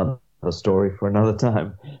that's another story for another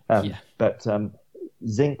time. But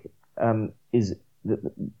zinc is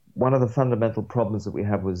one of the fundamental problems that we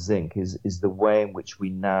have with zinc is the way in which we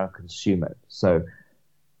now consume it. So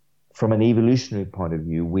from an evolutionary point of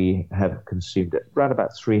view, we have consumed it. Around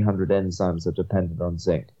about 300 enzymes are dependent on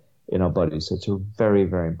zinc in our bodies, so it's a very,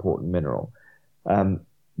 very important mineral.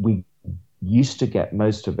 We used to get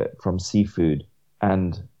most of it from seafood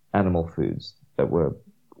and animal foods that were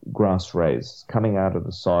grass raised, coming out of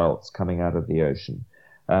the soil, it's coming out of the ocean.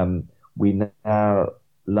 We now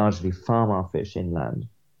largely farm our fish inland,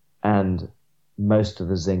 and most of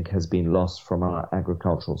the zinc has been lost from our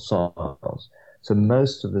agricultural soils. So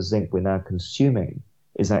most of the zinc we're now consuming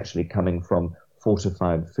is actually coming from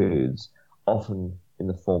fortified foods, often in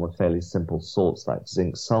the form of fairly simple salts like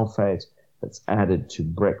zinc sulfate that's added to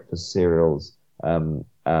breakfast cereals, and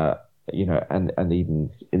even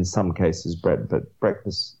in some cases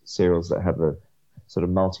breakfast cereals that have a sort of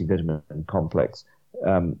multivitamin complex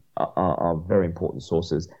are very important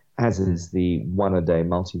sources, as is the one-a-day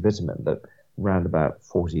multivitamin that around about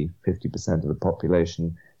 40-50% of the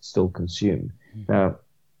population still consume. Mm-hmm. Now,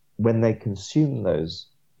 when they consume those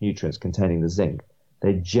nutrients containing the zinc,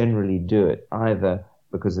 they generally do it either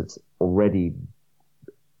because it's already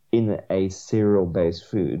in a cereal-based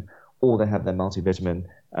food, or they have their multivitamin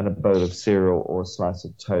and a bowl of cereal or a slice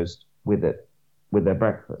of toast with it, with their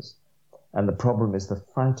breakfast. And the problem is the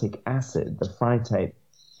phytic acid, the phytate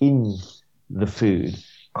in the food,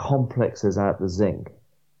 complexes out the zinc.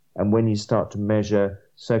 And when you start to measure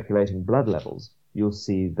circulating blood levels, you'll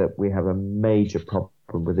see that we have a major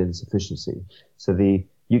problem with insufficiency. So the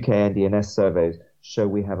UK NDNS surveys show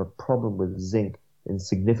we have a problem with zinc in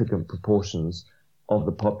significant proportions of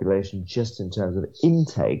the population just in terms of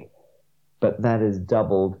intake, but that is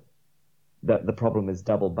doubled. That the problem is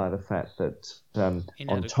doubled by the fact that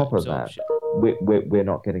on top of that, we're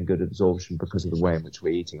not getting good absorption because of the way in which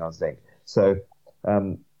we're eating our zinc. So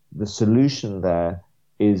the solution there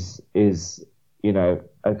is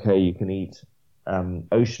okay, you can eat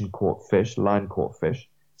ocean caught fish, line caught fish,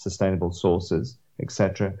 sustainable sources,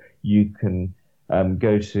 etc. You can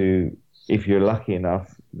go to, if you're lucky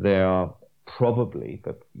enough, there are probably,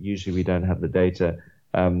 but usually we don't have the data,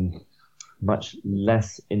 much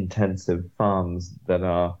less intensive farms that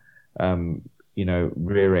are,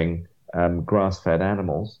 rearing grass-fed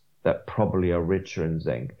animals that probably are richer in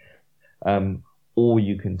zinc. Or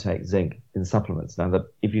you can take zinc in supplements. Now,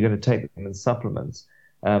 if you're going to take them in supplements,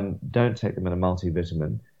 don't take them in a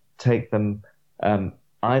multivitamin. Take them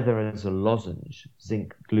either as a lozenge.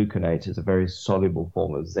 Zinc gluconate is a very soluble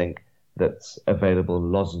form of zinc that's available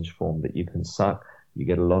in lozenge form that you can suck. You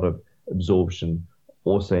get a lot of absorption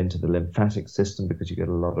also into the lymphatic system because you get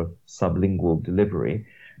a lot of sublingual delivery.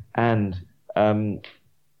 And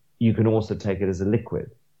you can also take it as a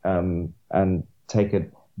liquid and take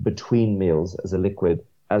it between meals as a liquid,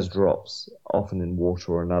 as drops, often in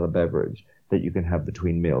water or another beverage that you can have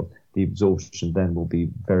between meals. The absorption then will be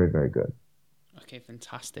very, very good. Okay,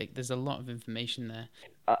 fantastic. There's a lot of information there.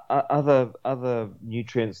 Other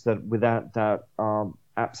nutrients that without doubt are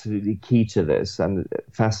absolutely key to this, and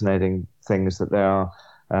fascinating thing is that there are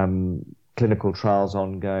clinical trials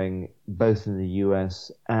ongoing both in the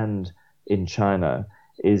US and in China,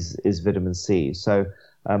 is vitamin C. So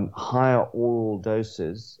higher oral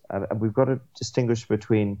doses, and we've got to distinguish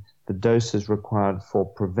between the doses required for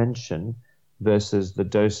prevention versus the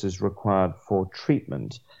doses required for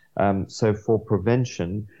treatment. So for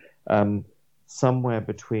prevention, somewhere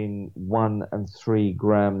between 1 and 3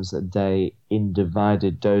 grams a day in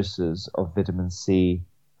divided doses of vitamin C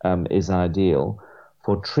is ideal.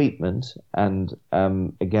 For treatment, and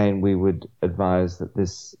again, we would advise that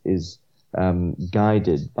this is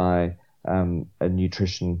guided by a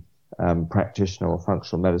nutrition practitioner or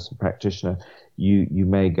functional medicine practitioner. You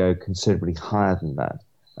may go considerably higher than that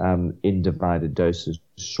in divided doses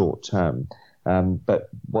short term. But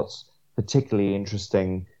what's particularly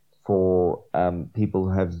interesting for people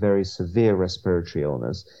who have very severe respiratory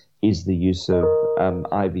illness is the use of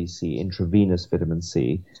IVC, intravenous vitamin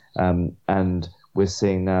C, and we're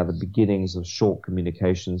seeing now the beginnings of short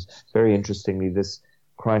communications. Very interestingly, this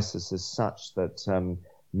crisis is such that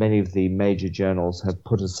many of the major journals have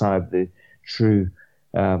put aside the true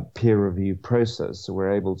peer review process. So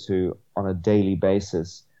we're able to, on a daily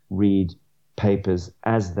basis, read papers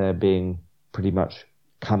as they're being pretty much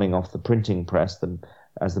coming off the printing press.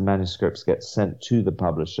 As the manuscripts get sent to the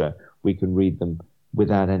publisher, we can read them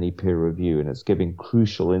without any peer review, and it's giving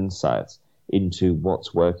crucial insights into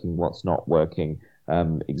what's working, what's not working,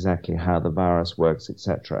 exactly how the virus works,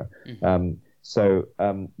 etc. So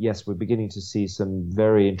yes, we're beginning to see some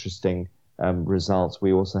very interesting results.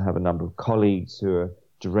 We also have a number of colleagues who are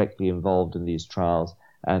directly involved in these trials,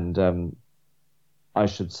 and I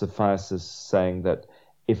should suffice as saying that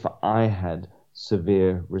if I had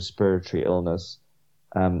severe respiratory illness,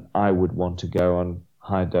 I would want to go on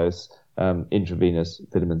high dose intravenous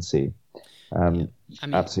vitamin C.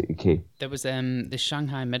 Absolutely key. There was the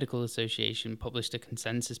Shanghai Medical Association published a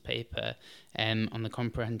consensus paper on the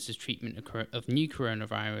comprehensive treatment of new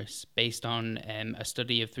coronavirus based on a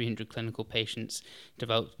study of 300 clinical patients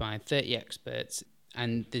developed by 30 experts,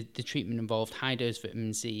 and the treatment involved high-dose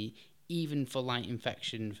vitamin C, even for light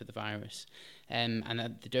infection for the virus. And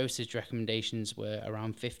the dosage recommendations were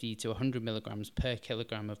around 50 to 100 milligrams per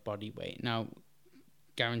kilogram of body weight. Now,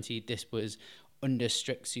 guaranteed this was under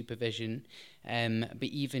strict supervision, but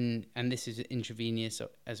even, and this is intravenous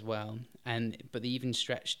as well, but they even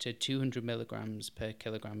stretched to 200 milligrams per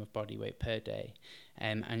kilogram of body weight per day,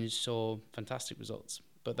 and saw fantastic results.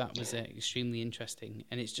 But that was extremely interesting,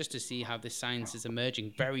 and it's just to see how this science is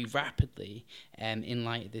emerging very rapidly in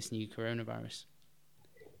light of this new coronavirus.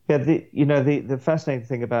 Yeah, the fascinating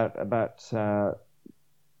thing about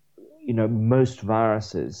most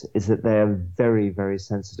viruses is that they are very, very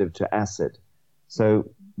sensitive to acid.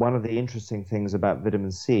 So one of the interesting things about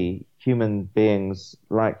vitamin C, human beings,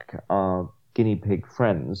 like our guinea pig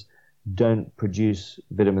friends, don't produce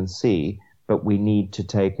vitamin C, but we need to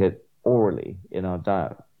take it orally in our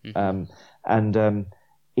diet. And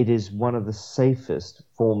it is one of the safest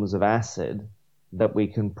forms of acid that we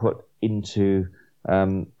can put into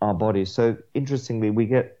our bodies. So interestingly, we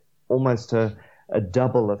get almost a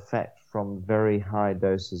double effect from very high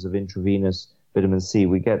doses of intravenous vitamin C.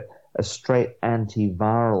 We get a straight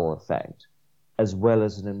antiviral effect as well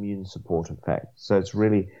as an immune support effect. So it's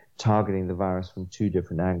really targeting the virus from two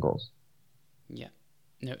different angles. Yeah.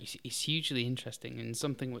 No, it's hugely interesting, and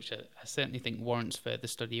something which I certainly think warrants further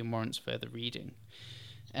study and warrants further reading.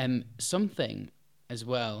 Something as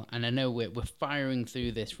well, and I know we're firing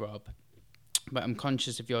through this, Rob, but I'm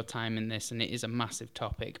conscious of your time in this, and it is a massive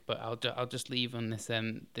topic. But I'll just leave on this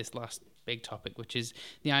this last big topic, which is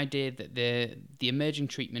the idea that the emerging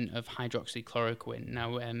treatment of hydroxychloroquine.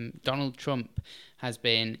 Now, Donald Trump has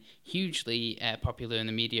been hugely popular in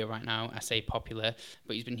the media right now. I say popular,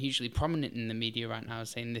 but he's been hugely prominent in the media right now,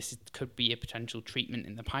 saying this could be a potential treatment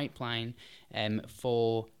in the pipeline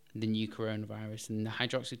for the new coronavirus, and the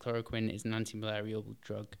hydroxychloroquine is an anti-malarial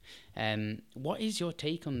drug. What is your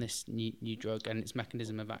take on this new drug and its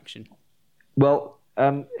mechanism of action? Well,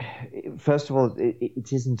 first of all,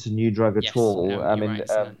 it isn't a new drug at all. No, I mean,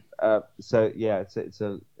 right, so yeah,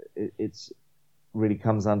 it's really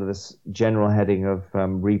comes under this general heading of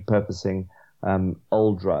repurposing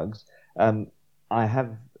old drugs. I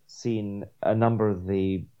have seen a number of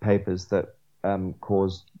the papers that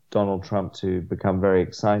caused Donald Trump to become very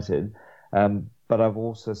excited, but I've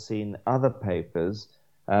also seen other papers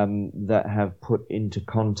that have put into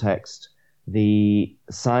context the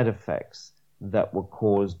side effects that were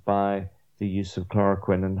caused by the use of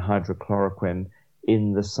chloroquine and hydrochloroquine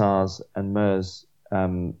in the SARS and MERS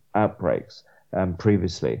outbreaks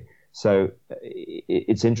previously. So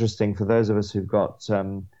it's interesting for those of us who've got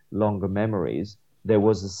longer memories. There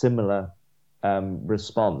was a similar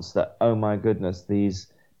response that, oh my goodness, these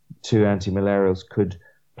two antimalarials could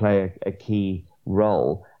play a key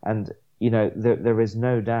role. And there is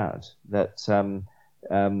no doubt that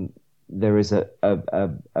there is a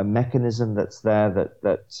mechanism that's there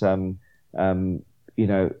that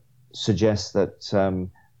suggests that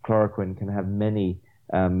chloroquine can have many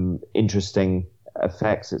interesting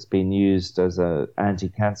effects. It's been used as an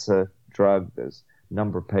anti-cancer drug. There's a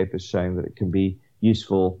number of papers showing that it can be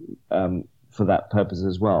useful for that purpose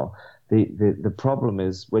as well. The problem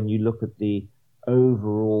is when you look at the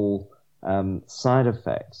overall side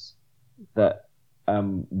effects that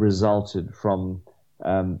resulted from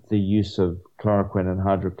the use of chloroquine and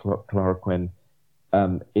hydrochloroquine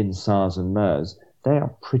in SARS and MERS, they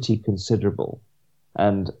are pretty considerable.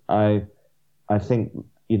 And I think,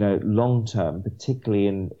 long term, particularly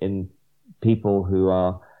in people who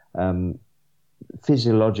are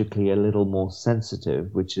physiologically a little more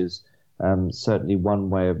sensitive, which is certainly one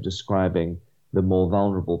way of describing the more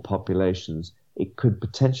vulnerable populations, it could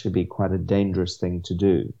potentially be quite a dangerous thing to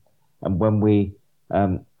do. And when we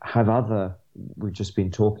we've just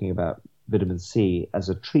been talking about vitamin C as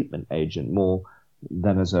a treatment agent more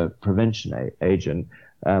than as a prevention agent.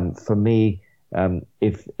 For me,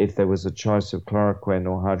 if there was a choice of chloroquine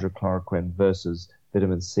or hydrochloroquine versus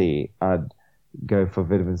vitamin C, I'd go for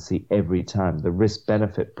vitamin C every time. The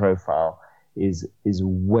risk-benefit profile is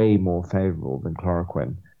way more favorable than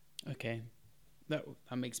chloroquine. Okay. That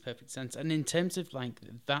makes perfect sense. And in terms of like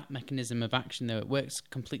that mechanism of action, though, it works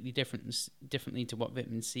completely differently to what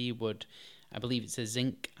vitamin C would. I believe it's a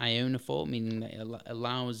zinc ionophore, meaning that it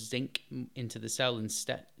allows zinc into the cell and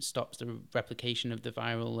stops the replication of the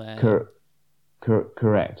viral.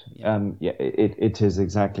 Correct. Yeah. It is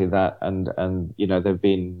exactly that. And there've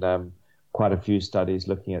been quite a few studies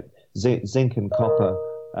looking at zinc and copper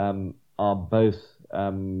are both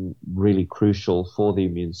really crucial for the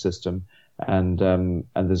immune system. And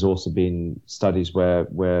there's also been studies where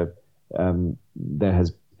there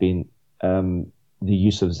has been the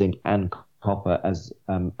use of zinc and copper as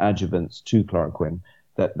adjuvants to chloroquine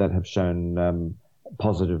that have shown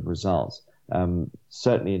positive results.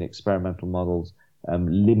 Certainly in experimental models,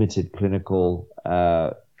 limited clinical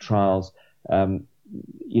trials. I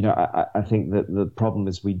think that the problem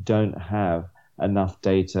is we don't have enough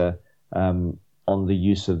data on the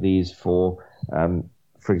use of these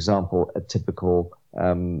for example, a typical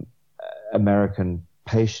American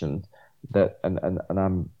patient and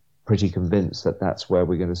I'm pretty convinced that that's where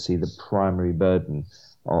we're going to see the primary burden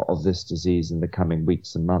of this disease in the coming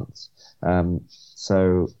weeks and months.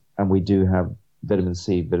 And we do have vitamin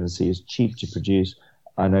C. Vitamin C is cheap to produce.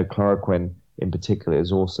 I know chloroquine in particular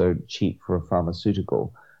is also cheap for a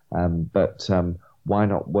pharmaceutical. But why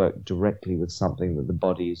not work directly with something that the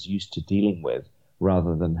body is used to dealing with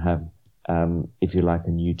rather than have if you like, a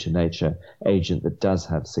new-to-nature agent that does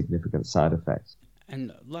have significant side effects.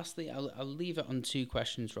 And lastly, I'll leave it on two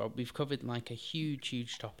questions, Rob. We've covered like a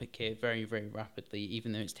huge topic here very, very rapidly,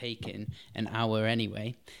 even though it's taken an hour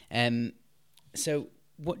anyway. So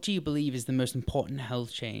what do you believe is the most important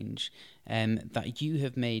health change that you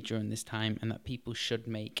have made during this time and that people should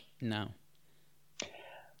make now?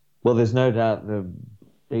 Well, there's no doubt the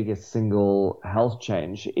biggest single health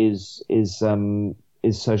change is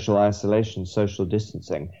social isolation, social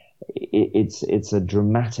distancing. It's a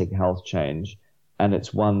dramatic health change, and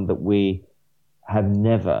it's one that we have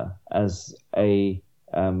never, as a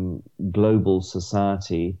global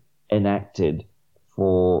society, enacted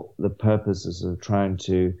for the purposes of trying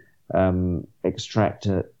to extract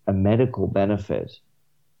a medical benefit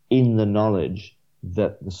in the knowledge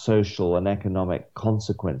that the social and economic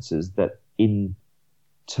consequences that in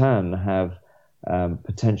turn have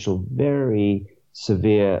potential very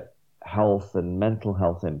severe health and mental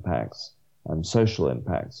health impacts and social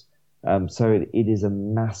impacts. So it is a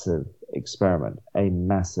massive experiment.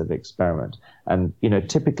 And,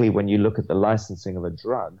 typically when you look at the licensing of a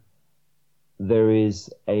drug, there is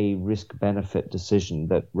a risk-benefit decision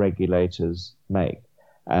that regulators make.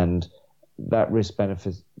 And that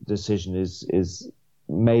risk-benefit decision is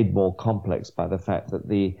made more complex by the fact that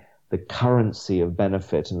the currency of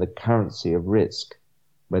benefit and the currency of risk,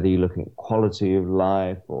 whether you're looking at quality of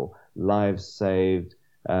life or lives saved,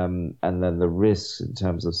 and then the risks in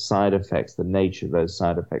terms of side effects, the nature of those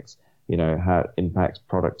side effects, how it impacts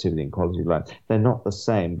productivity and quality of life. They're not the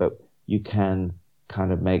same, but you can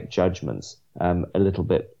kind of make judgments a little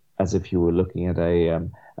bit as if you were looking at a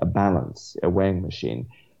balance, a weighing machine.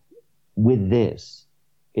 With this,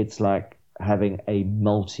 it's like having a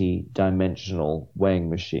multi-dimensional weighing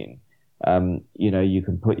machine. You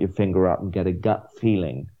can put your finger up and get a gut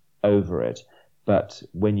feeling over it. But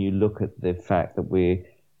when you look at the fact that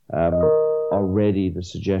already the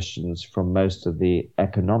suggestions from most of the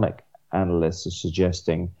economic analysts are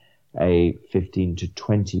suggesting a 15 to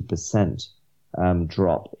 20%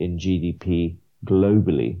 drop in GDP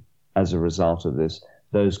globally as a result of this.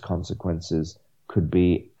 Those consequences could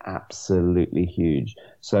be absolutely huge.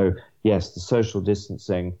 So yes, the social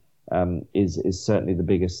distancing is certainly the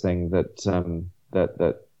biggest thing that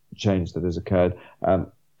change that has occurred.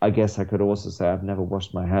 I guess I could also say I've never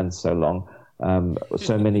washed my hands so long,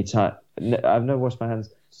 so many times. I've never washed my hands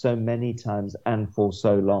so many times and for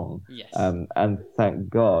so long. Yes. And thank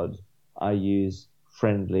God I use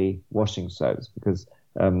friendly washing soaps, because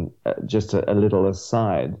just a little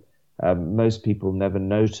aside, most people never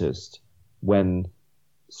noticed when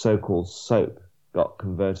so-called soap got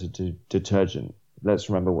converted to detergent. Let's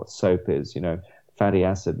remember what soap is. Fatty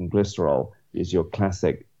acid and glycerol is your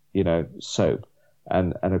classic, soap.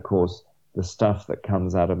 And of course, the stuff that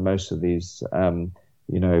comes out of most of these,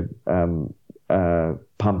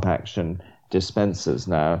 pump action dispensers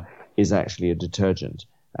now is actually a detergent.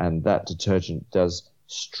 And that detergent does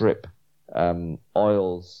strip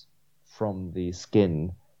oils from the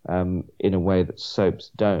skin in a way that soaps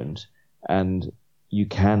don't. And you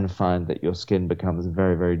can find that your skin becomes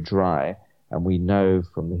very, very dry. And we know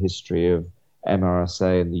from the history of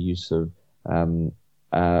MRSA and the use of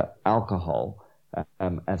alcohol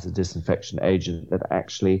as a disinfection agent that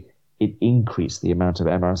actually it increased the amount of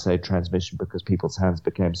MRSA transmission, because people's hands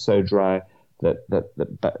became so dry that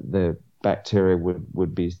the bacteria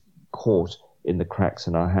would be caught in the cracks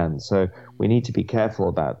in our hands. So we need to be careful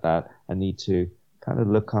about that and need to kind of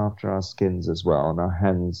look after our skins as well. And our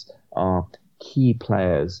hands are key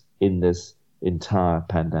players in this entire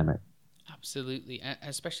pandemic. Absolutely,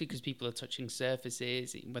 especially because people are touching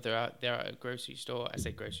surfaces, whether they're at a grocery store,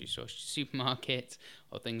 supermarket,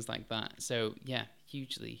 or things like that. So yeah,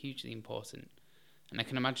 hugely, hugely important. And I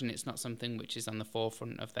can imagine it's not something which is on the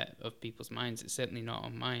forefront of people's minds. It's certainly not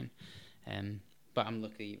on mine. But I'm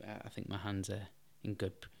lucky. I think my hands are in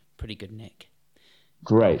pretty good nick.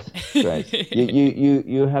 Great.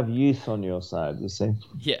 You have youth on your side, you see.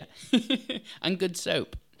 Yeah, and good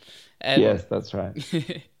soap. Yes, that's right.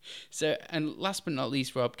 So, and last but not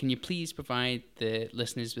least, Rob, can you please provide the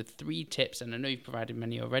listeners with 3 tips, and I know you've provided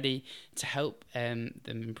many already, to help them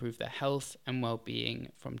improve their health and well-being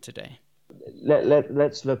from today?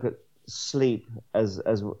 Let's look at sleep, as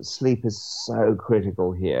sleep is so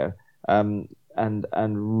critical here, and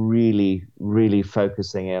really, really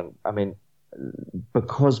focusing in. I mean,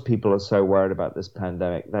 because people are so worried about this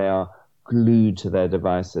pandemic, they are glued to their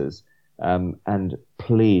devices, and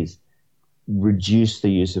please reduce the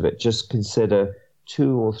use of it. Just consider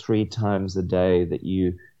 2 or 3 times a day that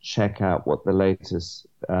you check out what the latest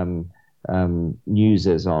news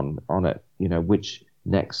is on it. Which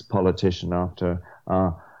next politician after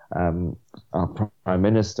our Prime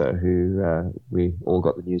Minister, who we all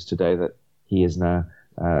got the news today that he is now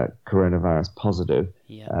coronavirus positive.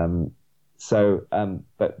 Yeah.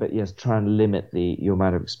 But yes, try and limit your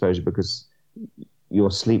amount of exposure, because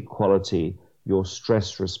your sleep quality, your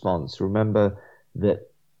stress response. Remember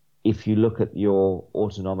that if you look at your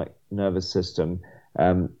autonomic nervous system,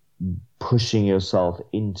 pushing yourself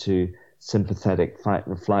into sympathetic fight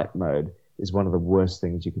and flight mode is one of the worst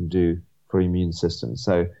things you can do for your immune system.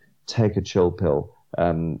 So take a chill pill,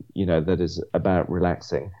 that is about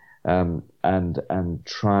relaxing, and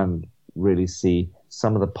try and really see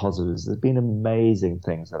some of the positives. There's been amazing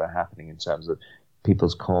things that are happening in terms of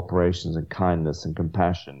people's cooperations and kindness and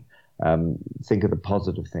compassion. Think of the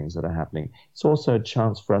positive things that are happening. It's also a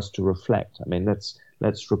chance for us to reflect. I mean,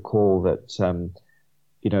 let's recall that,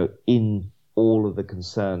 in all of the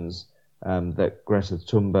concerns that Greta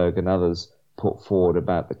Thunberg and others put forward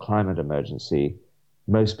about the climate emergency,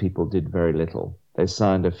 most people did very little. They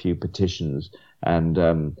signed a few petitions,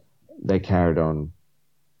 and they carried on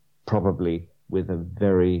probably with a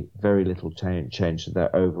very, very little change to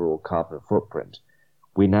their overall carbon footprint.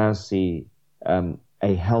 We now see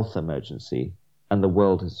a health emergency, and the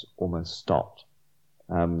world has almost stopped.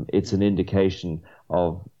 It's an indication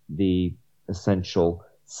of the essential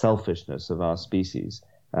selfishness of our species.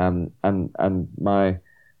 And my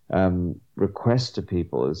request to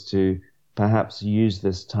people is to perhaps use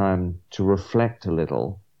this time to reflect a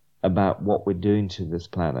little about what we're doing to this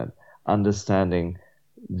planet, understanding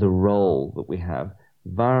the role that we have.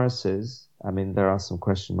 Viruses, I mean, there are some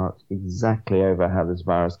question marks exactly over how this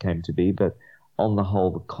virus came to be, but on the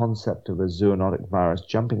whole, the concept of a zoonotic virus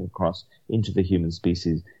jumping across into the human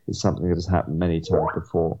species is something that has happened many times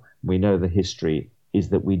before. We know the history is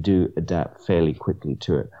that we do adapt fairly quickly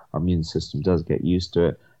to it. Our immune system does get used to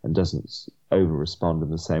it and doesn't over-respond in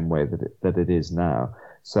the same way that it is now.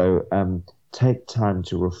 So take time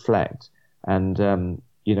to reflect and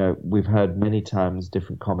we've heard many times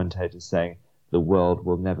different commentators saying the world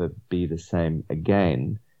will never be the same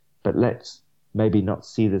again. But let's maybe not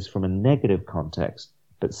see this from a negative context,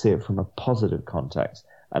 but see it from a positive context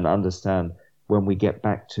and understand when we get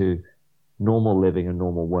back to normal living and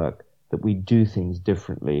normal work, that we do things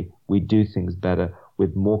differently, we do things better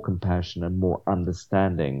with more compassion and more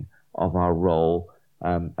understanding of our role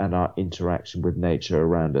and our interaction with nature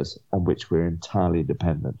around us, on which we're entirely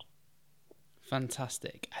dependent.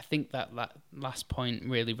 Fantastic. I think that last point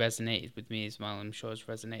really resonated with me as well. I'm sure it's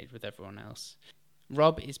resonated with everyone else.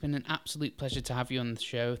 Rob, it's been an absolute pleasure to have you on the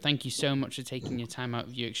show. Thank you so much for taking your time out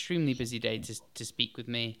of your extremely busy day to speak with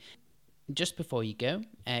me. Just before you go,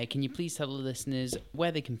 can you please tell the listeners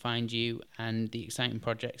where they can find you and the exciting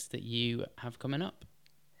projects that you have coming up?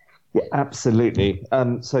 Yeah, absolutely.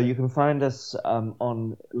 So you can find us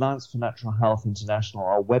on Alliance for Natural Health International.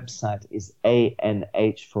 Our website is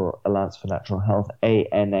ANH for Alliance for Natural Health,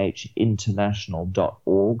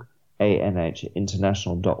 ANHinternational.org,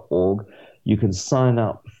 ANHinternational.org. You can sign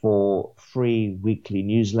up for free weekly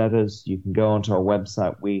newsletters. You can go onto our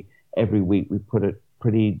website. Every week we put a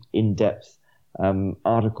pretty in-depth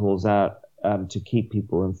articles out to keep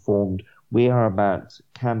people informed. We are about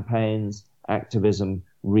campaigns, activism,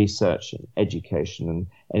 research and education, and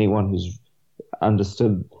anyone who's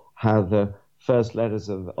understood how the first letters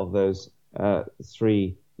of those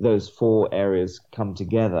four areas come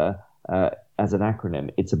together as an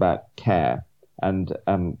acronym, it's about care. And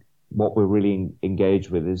what we're really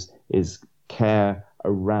engaged with is care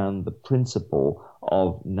around the principle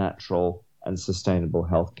of natural and sustainable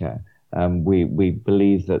healthcare. We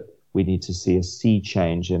believe that we need to see a sea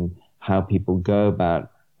change in how people go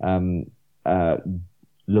about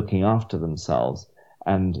looking after themselves.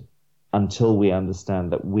 And until we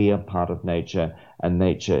understand that we are part of nature and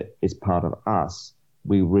nature is part of us,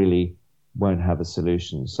 we really won't have a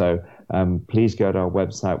solution. So please go to our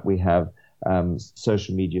website. We have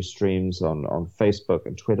social media streams on Facebook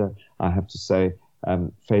and Twitter. I have to say,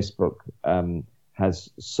 Facebook has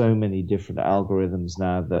so many different algorithms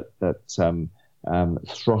now that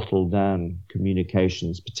throttle down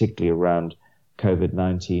communications, particularly around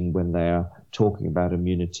COVID-19, when they are talking about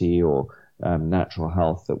immunity or natural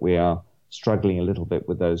health, that we are struggling a little bit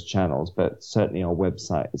with those channels. But certainly our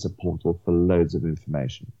website is a portal for loads of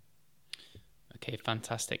information. Okay,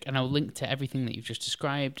 fantastic. And I'll link to everything that you've just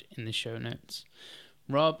described in the show notes.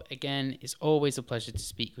 Rob, again, it's always a pleasure to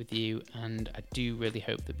speak with you, and I do really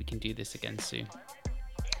hope that we can do this again soon.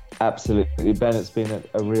 Absolutely, Ben, it's been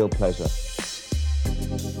a real pleasure.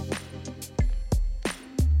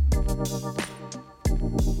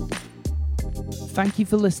 Thank you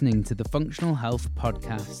for listening to the Functional Health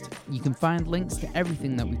Podcast. You can find links to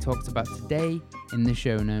everything that we talked about today in the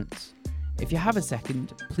show notes. If you have a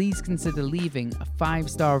second, please consider leaving a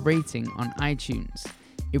 5-star rating on iTunes.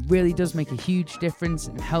 It really does make a huge difference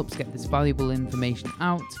and helps get this valuable information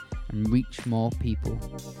out and reach more people.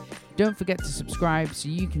 Don't forget to subscribe so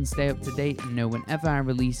you can stay up to date and know whenever I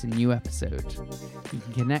release a new episode. You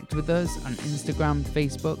can connect with us on Instagram,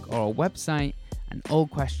 Facebook, or our website, and all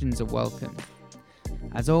questions are welcome.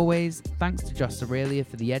 As always, thanks to Josh Aurelia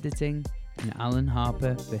for the editing and Alan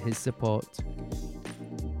Harper for his support.